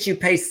why did you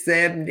pay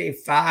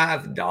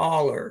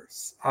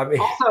 $75? I mean,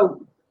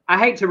 also, I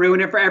hate to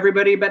ruin it for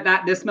everybody, but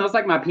This Smells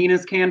Like My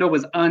Penis candle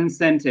was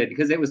unscented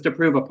because it was to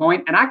prove a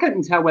point. And I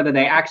couldn't tell whether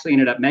they actually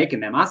ended up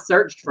making them. I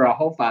searched for a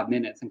whole 5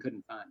 minutes and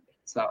couldn't find it.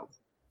 So,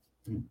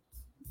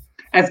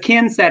 as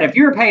Ken said, if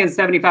you're paying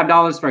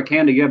 $75 for a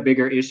candle, you have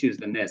bigger issues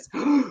than this.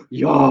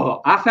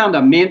 Yo, I found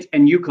a mint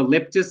and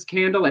eucalyptus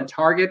candle at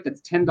Target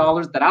that's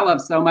 $10 that I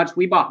love so much.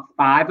 We bought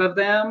 5 of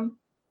them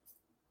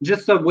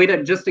just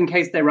in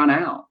case they run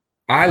out.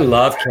 I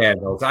love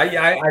candles.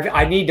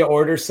 I need to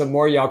order some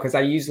more, y'all, because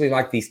I usually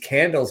like these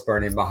candles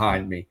burning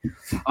behind me.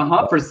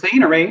 For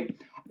scenery.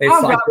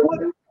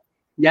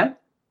 Yeah.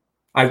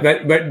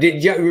 But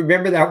did you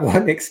remember that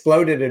one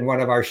exploded in one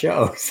of our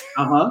shows?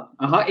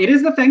 It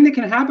is the thing that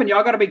can happen.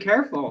 Y'all got to be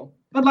careful.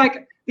 But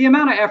like the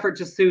amount of effort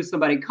to sue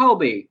somebody,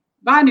 Colby,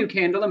 buy a new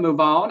candle and move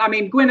on. I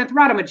mean, Gwyneth,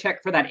 write him a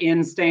check for that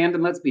end stand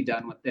and let's be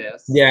done with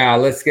this. Yeah,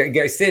 let's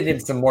send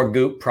him some more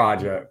Goop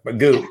project. But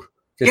Goop.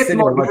 Just get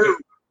more Goop.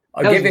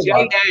 I'll give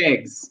him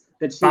eggs.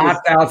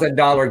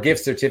 $5,000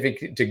 gift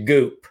certificate to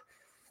Goop.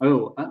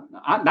 Oh,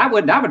 that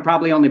would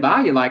probably only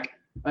buy you like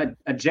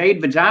a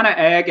jade vagina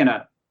egg and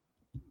a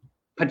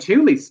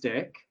patchouli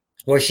stick.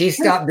 Well, she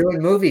stopped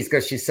doing movies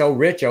because she's so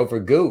rich over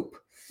Goop.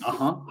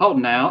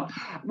 Hold now.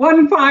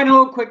 One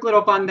final quick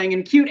little fun thing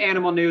in cute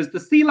animal news. The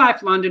Sea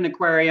Life London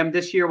Aquarium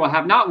this year will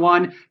have not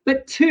 1,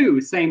 but 2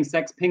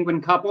 same-sex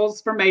penguin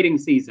couples for mating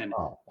season.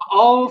 Oh.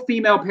 All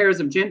female pairs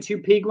of Gentoo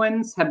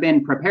penguins have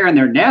been preparing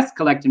their nests,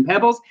 collecting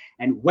pebbles,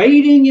 and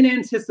waiting in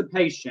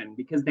anticipation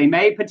because they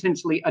may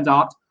potentially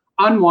adopt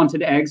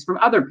unwanted eggs from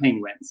other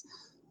penguins.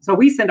 So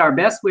we send our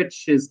best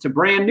wishes to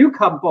brand new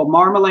couple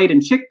Marmalade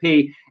and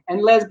Chickpea and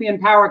lesbian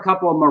power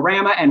couple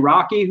Marama and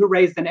Rocky, who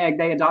raised an egg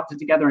they adopted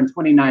together in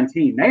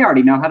 2019. They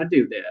already know how to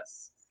do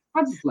this.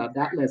 I just love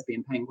that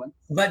lesbian penguin.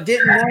 But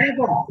didn't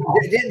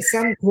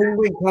some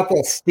penguin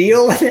couple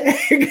steal an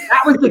egg?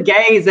 That was the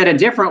gays at a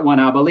different one,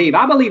 I believe.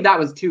 I believe that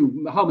was two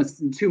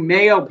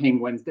male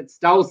penguins that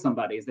stole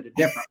somebody's at a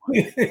different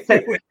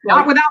one.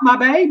 Not without my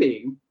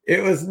baby.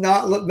 It was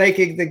not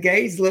making the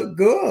gays look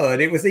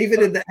good. It was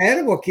even in the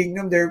animal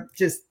kingdom, they're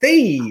just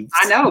thieves.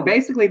 I know,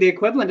 basically the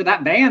equivalent of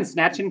that band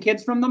snatching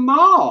kids from the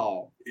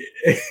mall.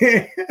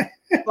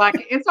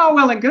 Like, it's all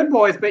well and good,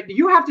 boys, but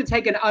you have to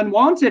take an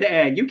unwanted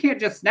egg. You can't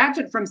just snatch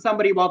it from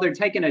somebody while they're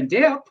taking a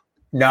dip.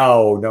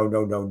 No.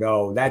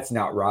 That's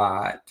not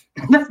right.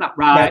 That's not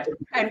right.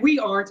 And we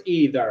aren't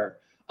either.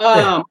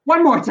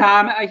 One more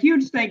time, a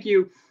huge thank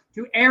you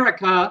to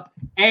Erica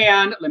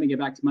and, let me get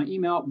back to my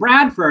email,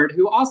 Bradford,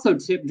 who also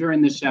tipped during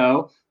the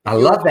show. I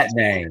love that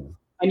name.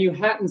 And you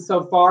hadn't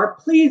so far,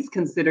 please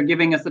consider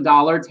giving us $1,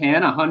 $10,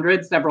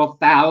 $100, several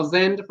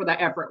thousand for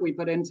the effort we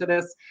put into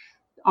this.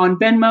 On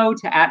Venmo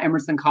to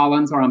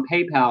 @EmersonCollins or on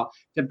PayPal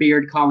to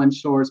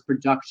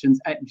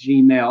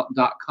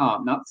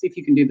beardcollinshoresproductions@gmail.com. Now, let's see if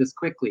you can do this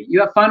quickly.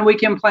 You have fun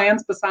weekend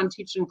plans besides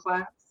teaching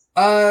class?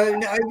 I'm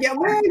going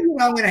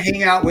to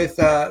hang out with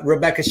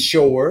Rebecca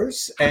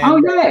Shores.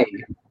 And, yay!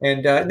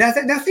 And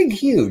nothing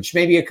huge.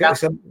 Maybe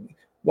some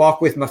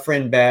walk with my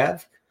friend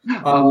Bev.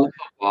 A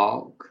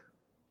walk.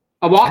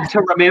 A Walk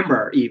to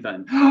Remember,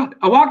 even.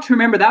 A Walk to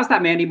Remember, that was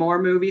that Mandy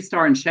Moore movie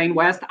starring Shane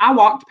West. I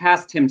walked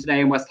past him today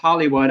in West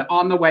Hollywood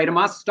on the way to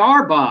my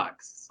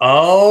Starbucks.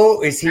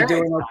 Oh, is he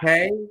doing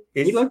okay?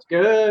 He looks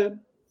good.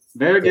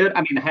 Very good.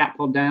 I mean, the hat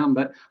pulled down,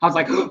 but I was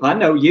like, I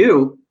know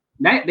you.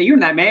 You're in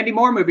that Mandy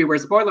Moore movie where,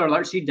 spoiler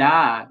alert, she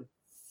died.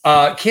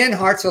 Ken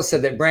Hartsell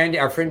said that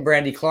our friend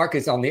Brandy Clark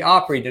is on the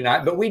Opry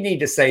tonight, but we need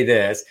to say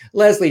this.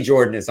 Leslie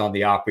Jordan is on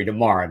the Opry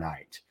tomorrow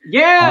night.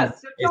 Yes.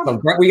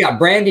 We got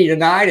Brandy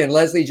tonight and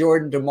Leslie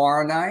Jordan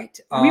tomorrow night.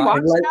 We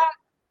watch that?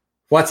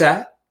 What's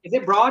that? Is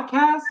it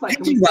broadcast? I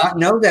do not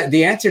know that.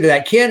 The answer to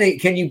that. Ken,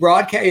 can you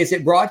broadcast? Is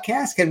it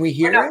broadcast? Can we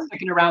hear it? I'm not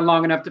sticking around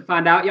long enough to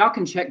find out. Y'all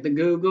can check the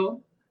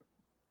Google.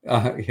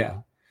 Yeah.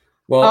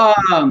 Well,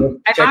 and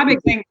my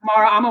big thing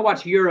tomorrow, I'm gonna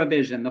watch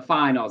Eurovision, the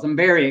finals. I'm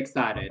very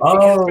excited. Oh.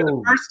 Because for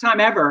the first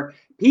time ever,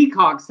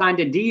 Peacock signed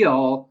a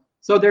deal,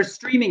 so they're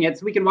streaming it,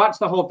 so we can watch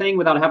the whole thing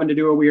without having to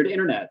do a weird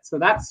internet. So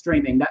that's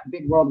streaming, that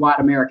big worldwide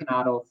American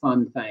Idol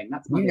fun thing.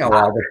 That's all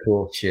the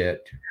cool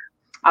shit.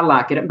 I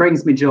like it. It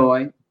brings me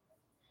joy.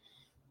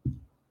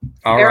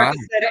 Erica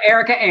said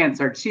Erica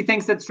answered. She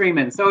thinks it's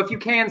streaming. So if you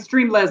can,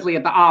 stream Leslie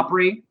at the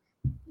Opry.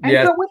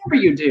 And so whatever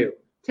you do,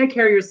 take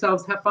care of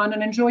yourselves, have fun,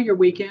 and enjoy your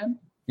weekend.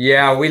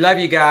 Yeah, we love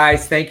you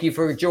guys. Thank you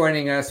for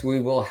joining us.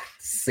 We will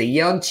see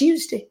you on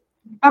Tuesday.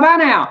 Bye-bye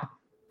now.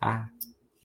 Bye.